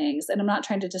 awful things, and I'm not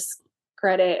trying to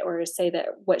discredit or say that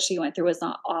what she went through was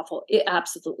not awful. It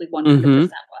absolutely 100% Mhm.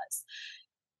 was.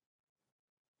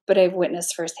 But I've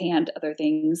witnessed firsthand other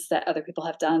things that other people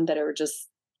have done that are just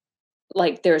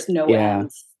like, there's no Yeah.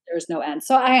 ends. There's no end.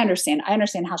 So I understand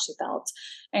how she felt.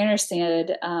 I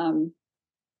understood,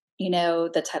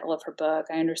 the title of her book.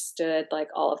 I understood like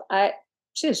all of I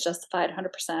she was justified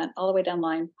 100% all the way down the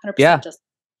line, 100% Yeah. just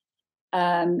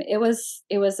it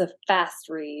was a fast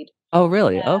read. Oh,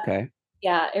 really? Okay.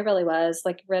 Yeah, it really was.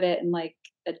 Like read it in like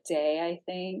a day, I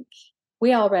think.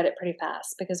 We all read it pretty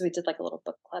fast because we did like a little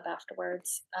book club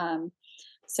afterwards.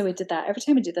 So we did that. Every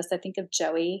time we do this, I think of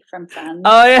Joey from Oh, Friends.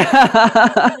 yeah.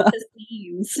 What are his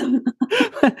names?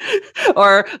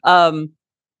 Or,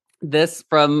 this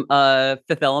from,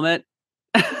 Fifth Element.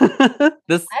 This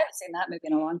I haven't seen that movie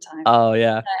in a long time. Oh,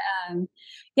 yeah. Um,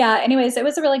 yeah, anyways, it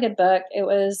was a really good book.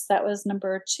 That was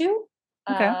number 2,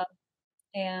 Okay. um,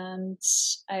 and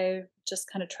I just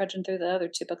kinda trudging through the other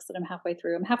 2 books that I'm halfway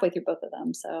through. I'm halfway through both of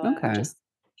them, so I'm Okay. just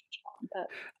but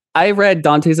I read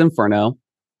Dante's Inferno.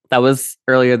 That was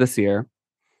earlier this year,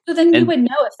 so then you and, would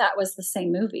know if that was the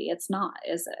same movie. It's not,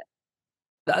 is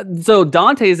it? so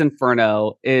Dante's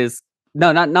Inferno is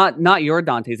no, not your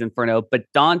Dante's Inferno, but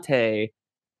Dante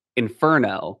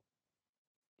Inferno,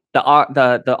 the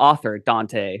author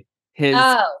Dante, his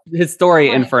Oh, his story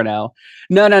right. Inferno.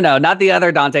 No, no, no, not the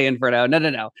other Dante Inferno. No, no,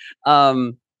 no.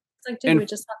 It's like, dude, Inf we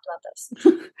just talked about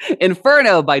this.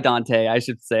 Inferno by Dante, I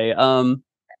should say.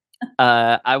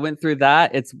 I went through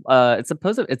that. It's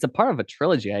a part of a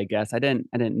trilogy, I guess. I didn't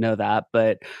know that,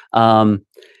 but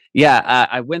yeah,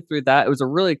 I went through that. It was a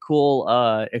really cool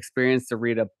experience to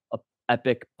read a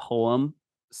epic poem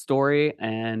story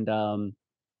and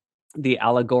the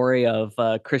allegory of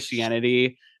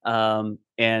Christianity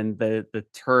and the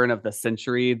turn of the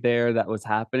century there that was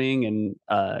happening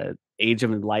and Age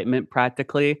of Enlightenment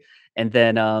practically. And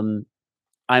then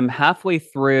I'm halfway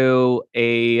through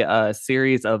a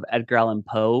series of Edgar Allan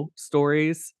Poe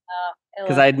stories I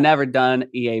because love I'd Poe. never done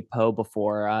EA Poe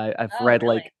before. I've Oh, read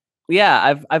really? like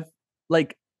yeah, I've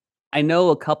like I know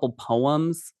a couple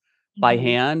poems by Mhm.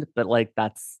 hand, but like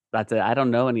that's it. I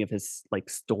don't know any of his like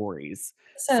stories.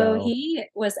 So So, he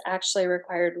was actually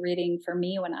required reading for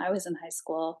me when I was in high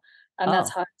school. That's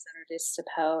oh, how I was introduced to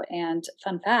Poe. And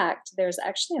fun fact, there's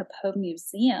actually a Poe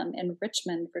museum in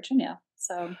Richmond, Virginia.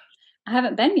 So I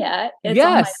haven't been yet. It's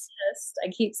on my yes. list. I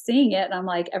keep seeing it, and I'm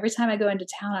like, every time I go into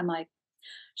town, I'm like,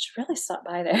 should really stop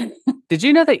by there. Did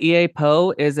you know that EA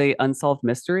Poe is a unsolved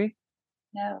mystery?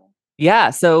 No. Yeah,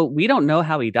 so we don't know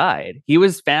how he died. He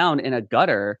was found in a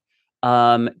gutter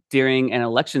during an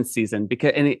election season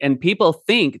because and people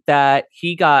think that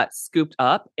he got scooped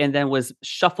up and then was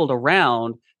shuffled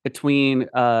around between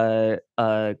what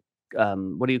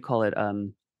do you call it?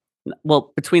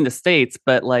 Well, between the states,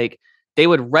 but like they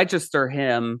would register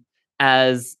him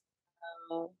as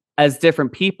Oh,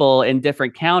 different people in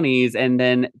different counties, and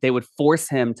then they would force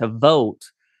him to vote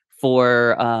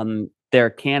for their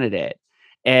candidate.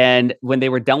 And when they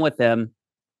were done with him,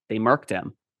 they murked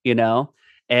him, you know,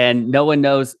 and no one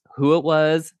knows who it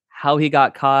was, how he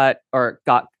got caught or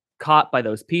got caught by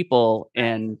those people. right.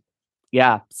 And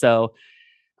yeah, so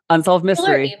unsolved People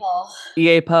are mystery. evil.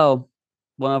 EA Poe,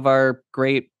 one of our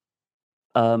great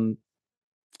um,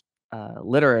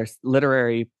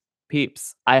 literary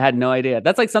peeps. I had no idea.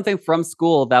 That's like something from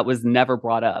school that was never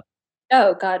brought up.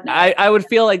 Oh, God, I, no. I would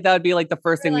feel like that would be like the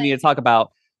first We're thing we need like, to talk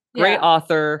about. Great yeah.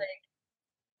 author.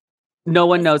 No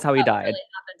one Let's knows talk how he about what died. really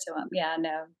happened to him. Yeah,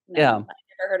 no, Yeah. no. I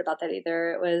never heard about that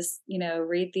either. It was,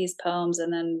 read these poems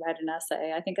and then write an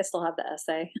essay. I think I still have the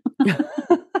essay.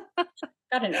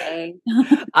 Got an A.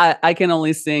 I can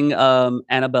only sing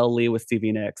Annabelle Lee with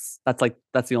Stevie Nicks. That's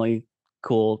the only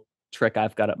cool trick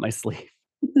I've got up my sleeve.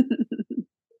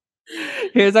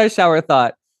 Here's our shower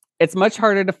thought. It's much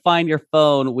harder to find your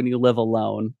phone when you live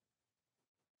alone.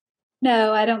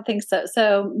 No, I don't think so.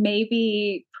 So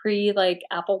maybe pre like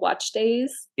Apple Watch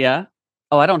days. Yeah?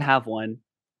 Oh, I don't have one.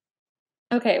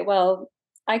 Okay, well,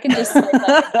 I can just swipe up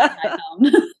and find my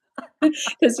phone.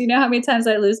 Because you know how many times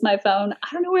I lose my phone? I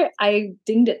don't know where I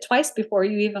dinged it twice before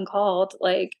you even called.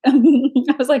 Like, I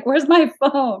was like, "Where's my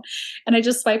phone?" And I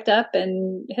just swiped up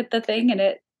and hit the thing, and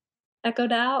it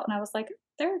echoed out, and I was like,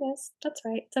 "There it is. That's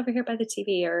right. It's over here by the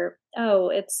TV," or, "Oh,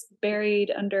 it's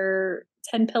buried under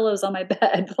 10 pillows on my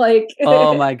bed." Like,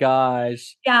 Oh my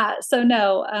gosh. yeah, so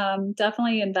no,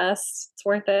 definitely invest. It's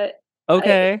worth it. I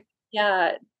Okay.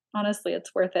 Yeah, honestly,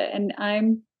 it's worth it, and I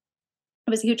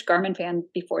was a huge Garmin fan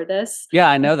before this, Yeah,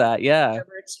 I and know that. Yeah.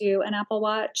 over to an Apple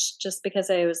Watch just because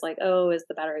I was like, "Oh, is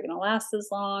the battery gonna last as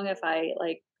long if I,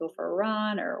 like, go for a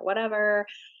run or whatever?"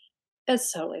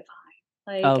 It's totally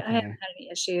fine. Like, I haven't Okay. had any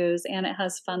issues, and it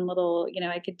has fun little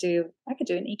I could do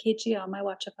an EKG on my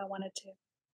watch if I wanted to.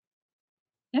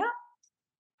 Yeah.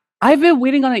 I've been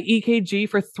waiting on an EKG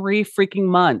for 3 freaking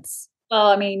months. Well,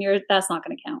 I mean, you're that's not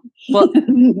gonna count. Well,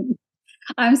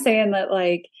 I'm saying that,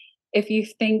 like, if you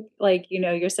think, like,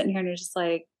 you're sitting here and you're just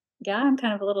like, "Yeah, I'm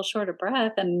kind of a little short of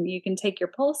breath," and you can take your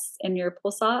pulse and your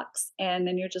pulse ox, and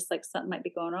then you're just like, "Something might be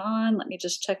going on. Let me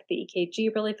just check the EKG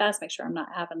really fast, make sure I'm not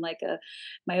having, like, a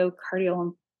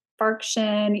myocardial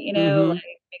infarction," mhm. like,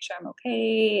 make sure I'm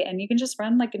okay, and you can just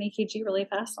run, like, an EKG really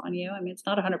fast on you. I mean, it's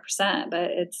not 100%,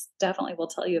 but it's definitely will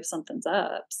tell you if something's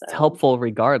up, It's so helpful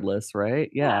regardless, right?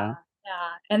 yeah, Yeah. yeah,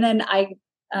 and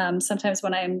then sometimes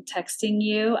when I'm texting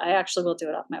you, I actually will do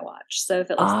it off my watch. So if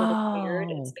it looks a little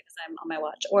weird, it's Oh, because I'm on my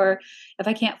watch. Or if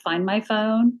I can't find my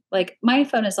phone, like my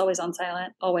phone is always on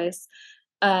silent, always.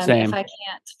 If same. I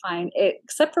can't find it,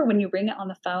 except for when you ring it on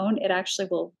the phone, it actually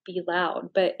will be loud.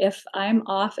 But if I'm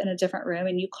off in a different room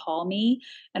and you call me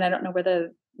and I don't know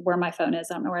where my phone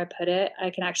is, I don't know where I put it, I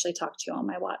can actually talk to you on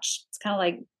my watch. It's kind of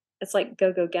like it's like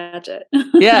go go gadget.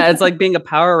 Yeah, it's like being a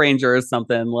Power Ranger or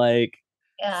something, like,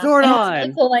 Yeah, it has a really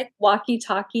 "Zordon!" cool, like,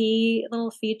 walkie-talkie little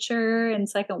feature, and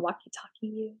so I can walkie-talkie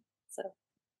you. So,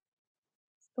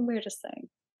 it's the weirdest thing.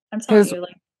 I'm telling 'Cause you,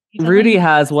 like, you definitely Rudy need to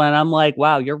has invest. one, I'm like,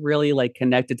 "Wow, you're really, like,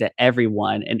 connected to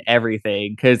everyone and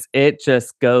everything because it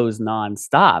just goes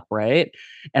nonstop, right?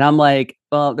 And I'm like,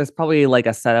 "Well, there's probably, like,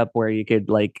 a setup where you could,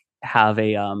 like, have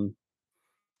a,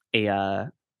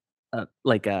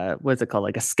 like a what's it called?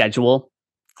 Like, a schedule?"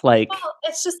 Like Well,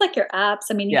 it's just like your apps.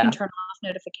 I mean, you can yeah. turn off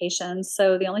notifications,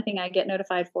 so the only thing I get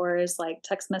notified for is, like,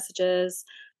 text messages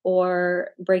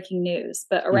or breaking news,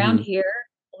 but around Mhm. here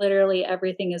literally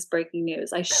everything is breaking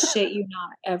news. I shit you not.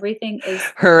 Everything is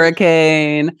breaking.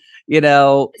 Hurricane, It's not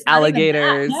even that.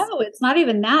 alligators. No, it's not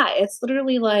even that. It's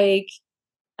literally like,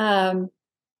 um,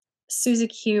 Susie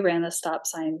Q ran the stop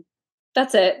sign.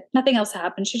 That's it. Nothing else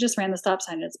happened. She just ran the stop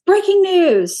sign. It's breaking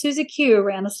news. Susie Q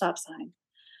ran the stop sign.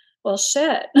 Well,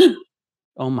 shit.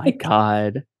 Oh my Like,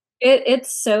 god.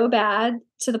 it's so bad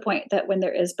to the point that when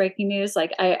there is breaking news,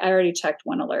 like I already checked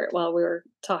one alert while we were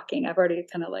talking. I've already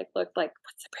kind of like looked like,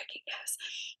 what's the breaking news?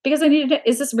 Because I needed to,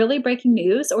 is this really breaking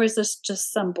news or is this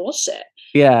just some bullshit?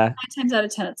 Yeah. 9 times out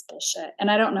of 10, it's bullshit.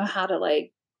 And I don't know how to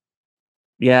like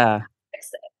Yeah. fix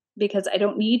it because I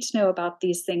don't need to know about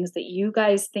these things that you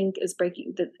guys think is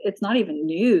breaking. That it's not even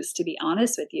news, to be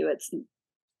honest with you.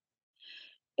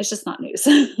 It's just not news.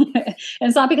 And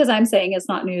it's not because I'm saying it's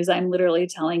not news. I'm literally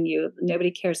telling you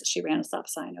nobody cares that she ran a stop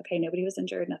sign. Okay, nobody was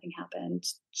injured. Nothing happened.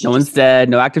 She No one's just dead,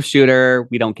 no active shooter,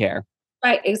 we don't care.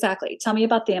 right, exactly. Tell me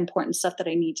about the important stuff that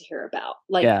I need to hear about,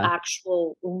 like Yeah.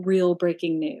 actual real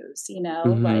breaking news, you know,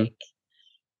 Mhm. like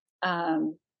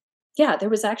um yeah, there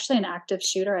was actually an active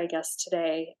shooter, I guess,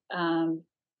 today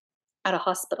at a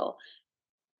hospital.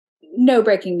 No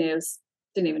breaking news.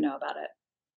 Didn't even know about it.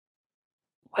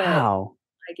 But Wow.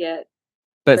 I get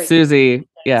But breaking Susie, things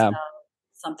yeah, about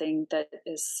something that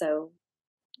is so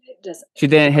it doesn't she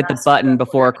the didn't hit the grass grew button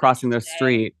before wherever it crossing is the today.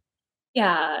 street.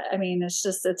 Yeah, I mean, it's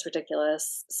just it's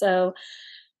ridiculous. So,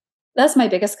 that's my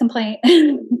biggest complaint.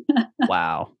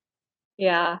 Wow.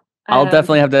 Yeah, I'll um,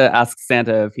 definitely have to ask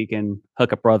Santa if he can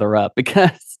hook a brother up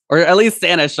because or at least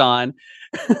Santa Sean.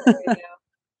 there you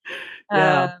go.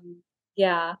 Yeah.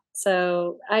 Yeah,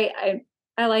 so I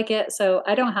like it, so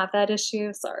I don't have that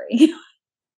issue, sorry.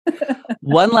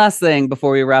 One last thing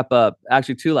before we wrap up.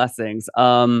 Actually, 2 last things.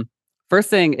 First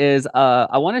thing is,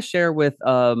 I wanna share with,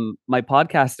 my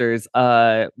podcasters,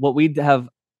 what we have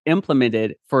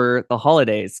implemented for the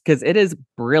holidays because it is Oh,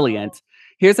 brilliant.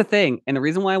 Here's the thing, and the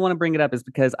reason why I wanna bring it up is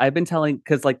because I've been telling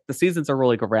because like, the seasons are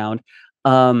rolling around,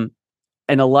 um,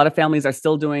 and a lot of families are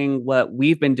still doing what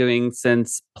we've been doing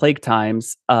since plague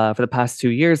times, for the past 2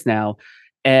 years now,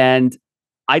 and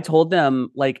I told them,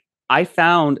 like, I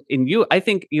found in you I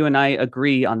think you and I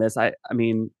agree on this. I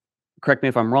mean, correct me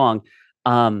if I'm wrong.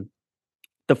 Um,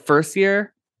 the first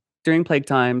year during plague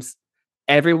times,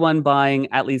 everyone buying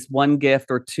at least 1 gift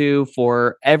or 2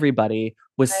 for everybody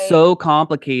was right, so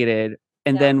complicated,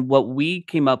 and yeah, then what we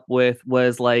came up with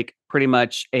was, like, pretty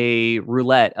much a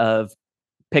roulette of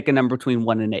pick a number between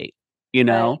 1 and 8, you right,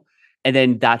 know? And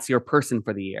then that's your person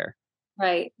for the year.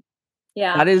 right,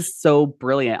 yeah. That is so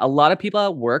brilliant. A lot of people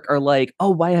at work are like, "Oh,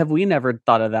 why have we never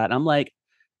thought of that?" And I'm like,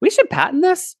 "We should patent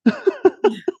this."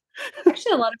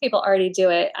 Actually, a lot of people already do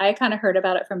it. I kinda heard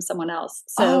about it from someone else.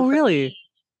 So Oh, for really? me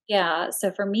yeah,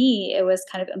 so for me, it was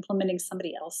kind of implementing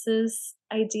somebody else's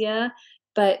idea,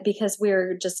 but because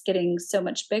we're just getting so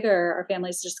much bigger, our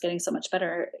family's just getting so much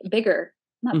bigger,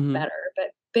 not Mhm, better,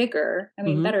 but bigger. I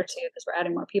mean, mhm, better too because 'cause we're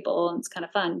adding more people and it's kinda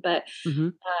fun, but,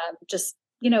 mhm. just,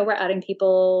 we're adding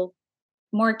people,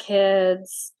 more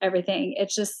kids, everything.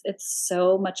 It's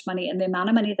so much money, and the amount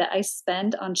of money that I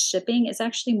spend on shipping is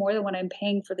actually more than what I'm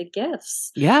paying for the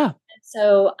gifts. Yeah,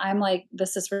 So I'm like,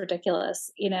 "This is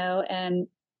ridiculous," and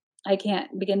I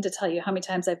can't begin to tell you how many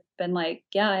times I've been like,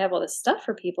 "Yeah, I have all this stuff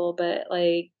for people, but,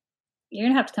 like, you're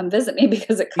gonna have to come visit me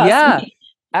because it costs yeah. me,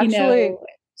 you Actually, know,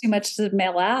 too much to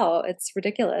mail out." It's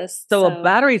ridiculous. so a So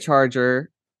battery charger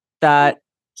oh, that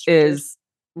chargers. is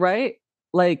right?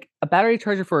 Like, a battery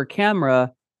charger for a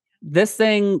camera, this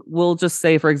thing will just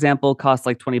say, for example, costs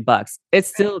like 20 bucks. It Right,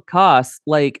 still costs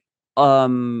like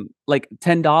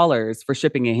 $10 for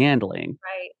shipping and handling,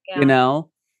 right, you yeah, know?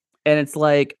 And it's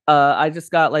like, I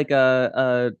just got like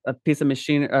a piece of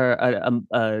machine or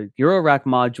a Eurorack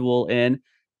module in,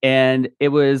 and it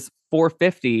was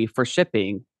 450 for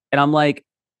shipping. And I'm like,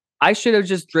 I should have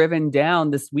just driven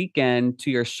down this weekend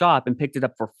to your shop and picked it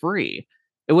up for free.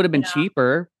 It would have been yeah,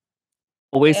 cheaper,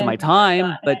 a waste of and my you would have time,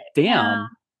 gotten but it. Yeah. damn.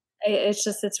 It's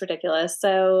just it's ridiculous.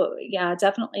 So, yeah,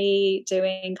 definitely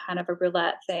doing kind of a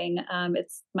roulette thing.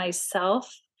 It's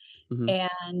myself Mhm.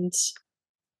 and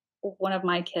one of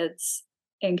my kids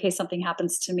in case something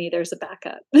happens to me, there's a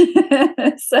backup.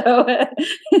 So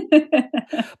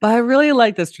But I really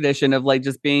like this tradition of, like,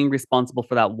 just being responsible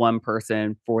for that one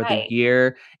person for the right.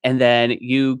 year, and then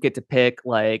you get to pick,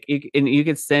 like and you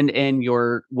can send in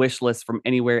your wish list from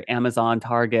anywhere, Amazon,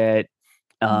 Target,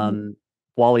 Mhm. um,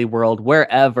 Wally World,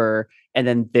 wherever, and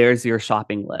then there's your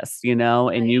shopping list, and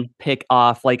Right. you pick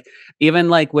off, like even,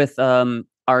 like, with,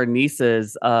 our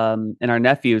nieces, and our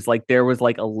nephews, like, there was,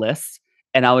 like, a list,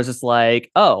 and I was just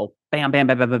like, "Oh, bam, bam,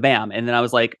 bam, bam, bam, bam," and then I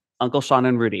was like, "Uncle Sean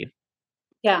and Rudy."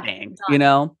 Yeah, Bang, you done.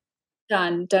 know?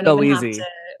 done. Don't So even have to easy.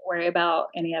 worry about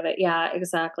any of it. Yeah,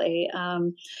 exactly.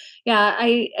 Yeah,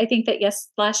 I think that yes,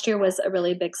 last year was a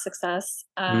really big success.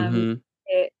 Mhm.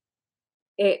 It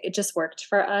it just worked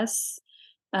for us.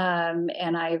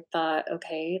 And I thought,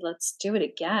 okay, let's do it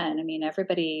again. I mean,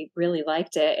 everybody really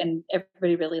liked it, and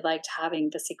everybody really liked having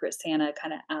the Secret Santa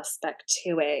kind of aspect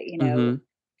to it. Mhm.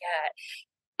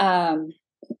 Yeah.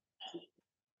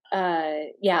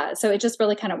 Yeah, so it just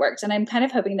really kind of worked. And I'm kind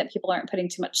of hoping that people aren't putting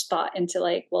too much thought into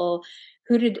like, well,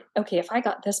 who did okay, if I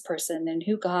got this person, then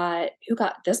who got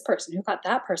this person, who got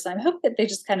that person. I hope that they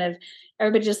just kind of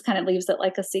everybody just kind of leaves it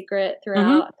like a secret throughout,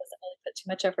 Mhm. doesn't really put too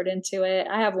much effort into it.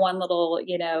 I have one little,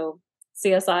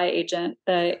 CSI agent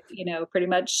that, pretty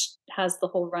much has the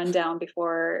whole rundown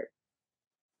before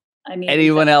I'm even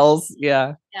Anyone finished. else?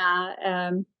 Yeah.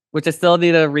 Yeah. Which I still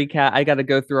need to recap. I gotta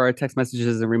go through our text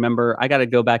messages and remember I gotta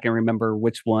go back and remember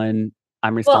which one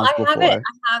I'm Well, responsible for. I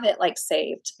have it, like,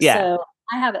 saved, Yeah. so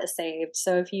I have it saved,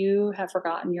 so if you have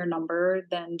forgotten your number,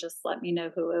 then just let me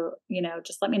know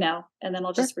just let me know, and then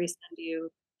I'll Sure. just resend you,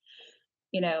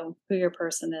 who your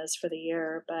person is for the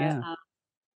year, but, Yeah.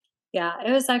 yeah,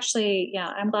 it was actually yeah,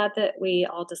 I'm glad that we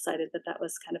all decided that that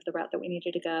was kind of the route that we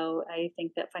needed to go. I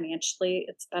think that financially,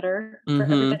 it's better for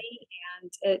Mhm. everybody,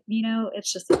 and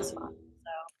it's fun,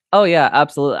 so Oh, yeah,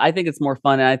 absolutely. I think it's more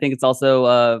fun, and I think it's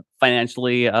also,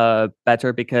 financially,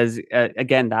 better because,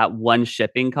 again, that one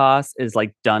shipping cost is,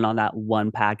 like, done on that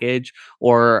one package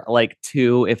or, like,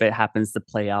 2 if it happens to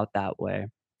play out that way.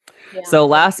 yeah, So for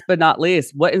last but not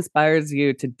least, what inspires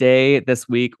you today, this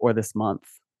week, or this month?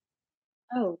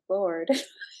 oh, lord.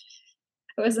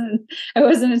 I wasn't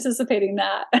anticipating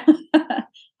that. How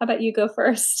about you go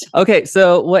first? Okay,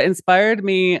 so what inspired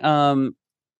me,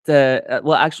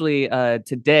 well, actually,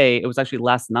 today, it was actually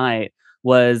last night,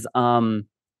 was, I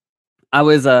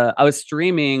was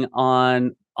streaming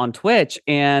on Twitch,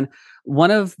 and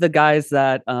one of the guys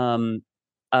that,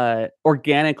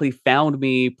 organically found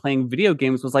me playing video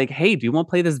games was like, "Hey, do you wanna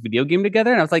play this video game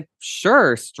together?" And I was like,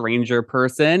 "Sure, stranger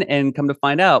person," and come to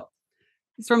find out,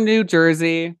 he's from New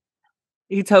Jersey,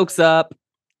 he tokes up,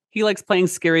 he likes playing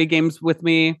scary games with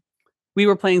me. We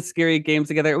were playing scary games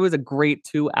together. It was a great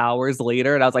 2 hours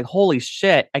later, and I was like, "Holy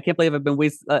shit, I can't believe I've been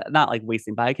not, like,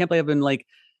 wasting, but I can't believe I've been, like,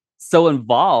 so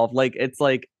involved." Like, it's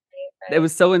like it Right.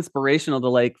 was so inspirational to,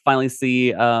 like, finally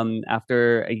see,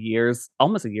 after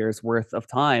almost a year's worth of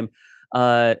time,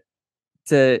 uh,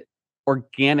 to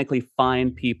organically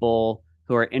find people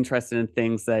who are interested in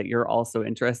things that you're also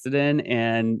interested in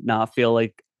and not feel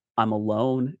like I'm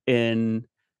alone in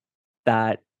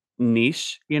that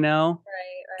niche, you know?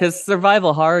 Right, 'Cause right.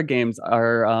 survival horror games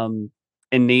are,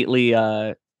 innately,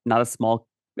 not a small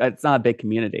it's not a big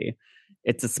community.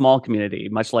 It's a small community,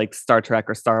 much like Star Trek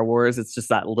or Star Wars. It's just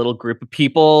that little group of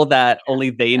people that Yeah, only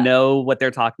they yeah, know what they're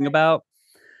talking right. about.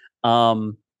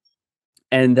 Um,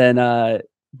 and then,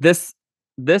 this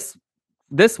this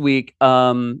this week,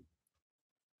 I've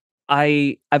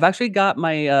actually got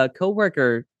my,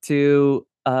 coworker to,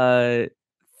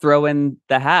 throw in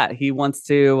the hat. He wants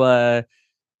to,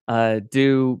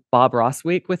 do Bob Ross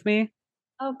week with me.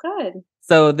 Oh, good.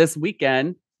 So this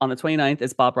weekend on the 29th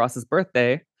is Bob Ross's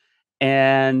birthday,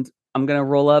 and I'm gonna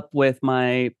roll up with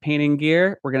my painting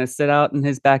gear. We're gonna sit out in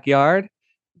his backyard,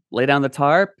 lay down the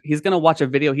tarp. He's gonna watch a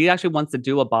video. He actually wants to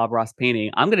do a Bob Ross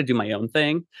painting. I'm gonna do my own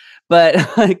thing, but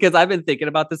because I've been thinking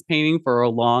about this painting for a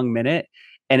long minute,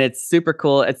 and it's super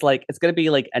cool. It's gonna be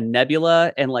like a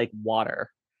nebula and like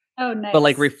water, Oh, but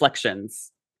like nice.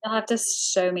 reflections. You'll have to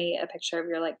show me a picture of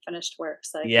your, like, finished work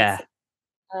so I can Yeah. see.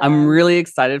 I'm Um, really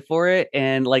excited for it,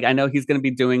 and, like, I know he's gonna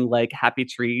be doing, like, happy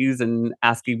trees and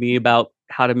asking me about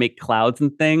how to make clouds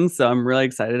and things, so I'm really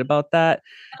excited about that,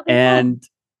 that'll be fun.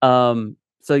 and,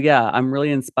 so yeah, I'm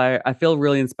really inspired I feel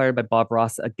really inspired by Bob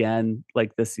Ross again,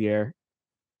 like, this year.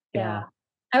 Yeah. Yeah.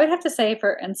 I would have to say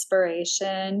for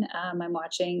inspiration, I'm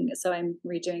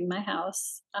redoing my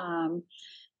house.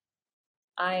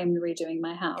 I'm redoing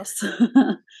my house.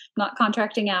 Not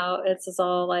contracting out. It's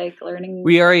all, like, learning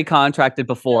We learning already contracted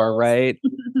before, skills. right?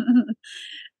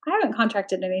 I haven't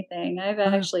contracted anything. I've Uh,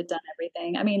 actually done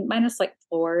everything. I mean, minus, like,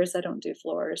 floors. I don't do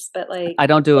floors, but, like, I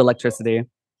don't do electricity.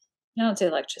 I don't do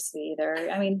electricity either.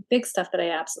 I mean, big stuff that I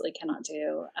absolutely cannot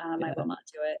do, I Yeah. will not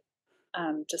do it.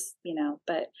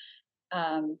 But,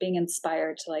 being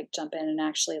inspired to, like, jump in and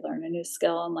actually learn a new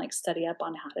skill and, like, study up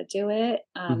on how to do it,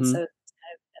 so Mhm. it's kind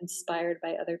of inspired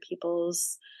by other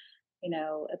people's,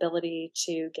 ability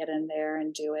to get in there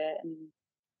and do it and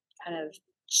kind of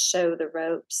show the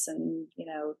ropes and,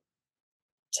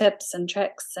 tips and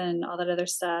tricks and all that other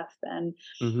stuff. And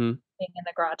Mhm. being in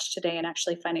the garage today and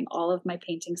actually finding all of my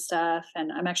painting stuff.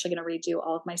 And I'm actually going to redo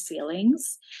all of my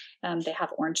ceilings. They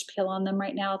have orange peel on them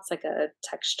right now. It's like a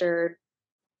textured,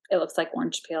 it looks like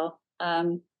orange peel.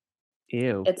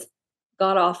 Ew. It's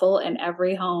god awful, and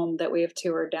every home that we have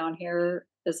toured down here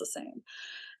is the same.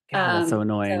 God, that's so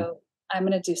annoying. So I'm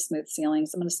gonna do smooth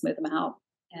ceilings. I'm gonna smooth them out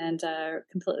and,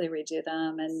 completely redo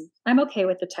them, and I'm okay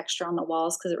with the texture on the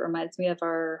walls because it reminds me of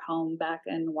our home back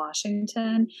in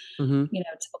Washington, Mhm.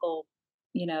 typical,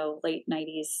 late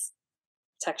 '90s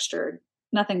textured,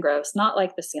 nothing gross, not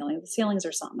like the ceiling. The ceilings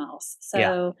are something else. Yeah.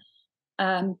 So,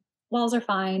 um, walls are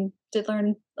fine. Did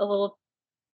learn a little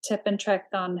tip and trick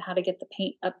on how to get the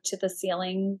paint up to the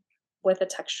ceiling with a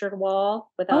textured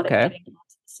wall without it Okay. getting onto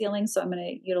the ceiling, so I'm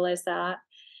gonna utilize that.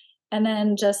 And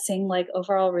then just seeing, like,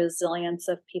 overall resilience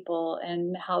of people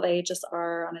and how they just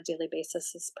are on a daily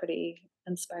basis is pretty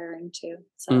inspiring too.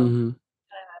 So, Mhm.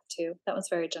 I have to. That was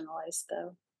very generalized,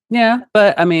 though. Yeah,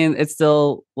 but I mean, it's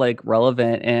still, like,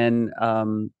 relevant and,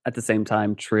 at the same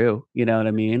time true, you know what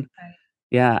I mean? Right.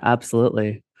 Yeah,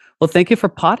 absolutely. Well, thank you for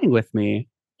potting with me.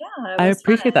 Yeah, it I was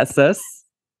appreciate that, sis.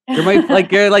 fun.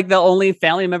 You're, like, the only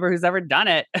family member who's ever done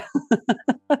it.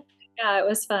 Yeah, it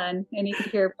was fun, and you could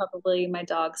hear probably my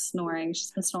dog snoring. She's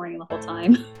been snoring the whole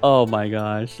time. Oh my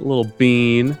gosh, little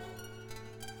bean.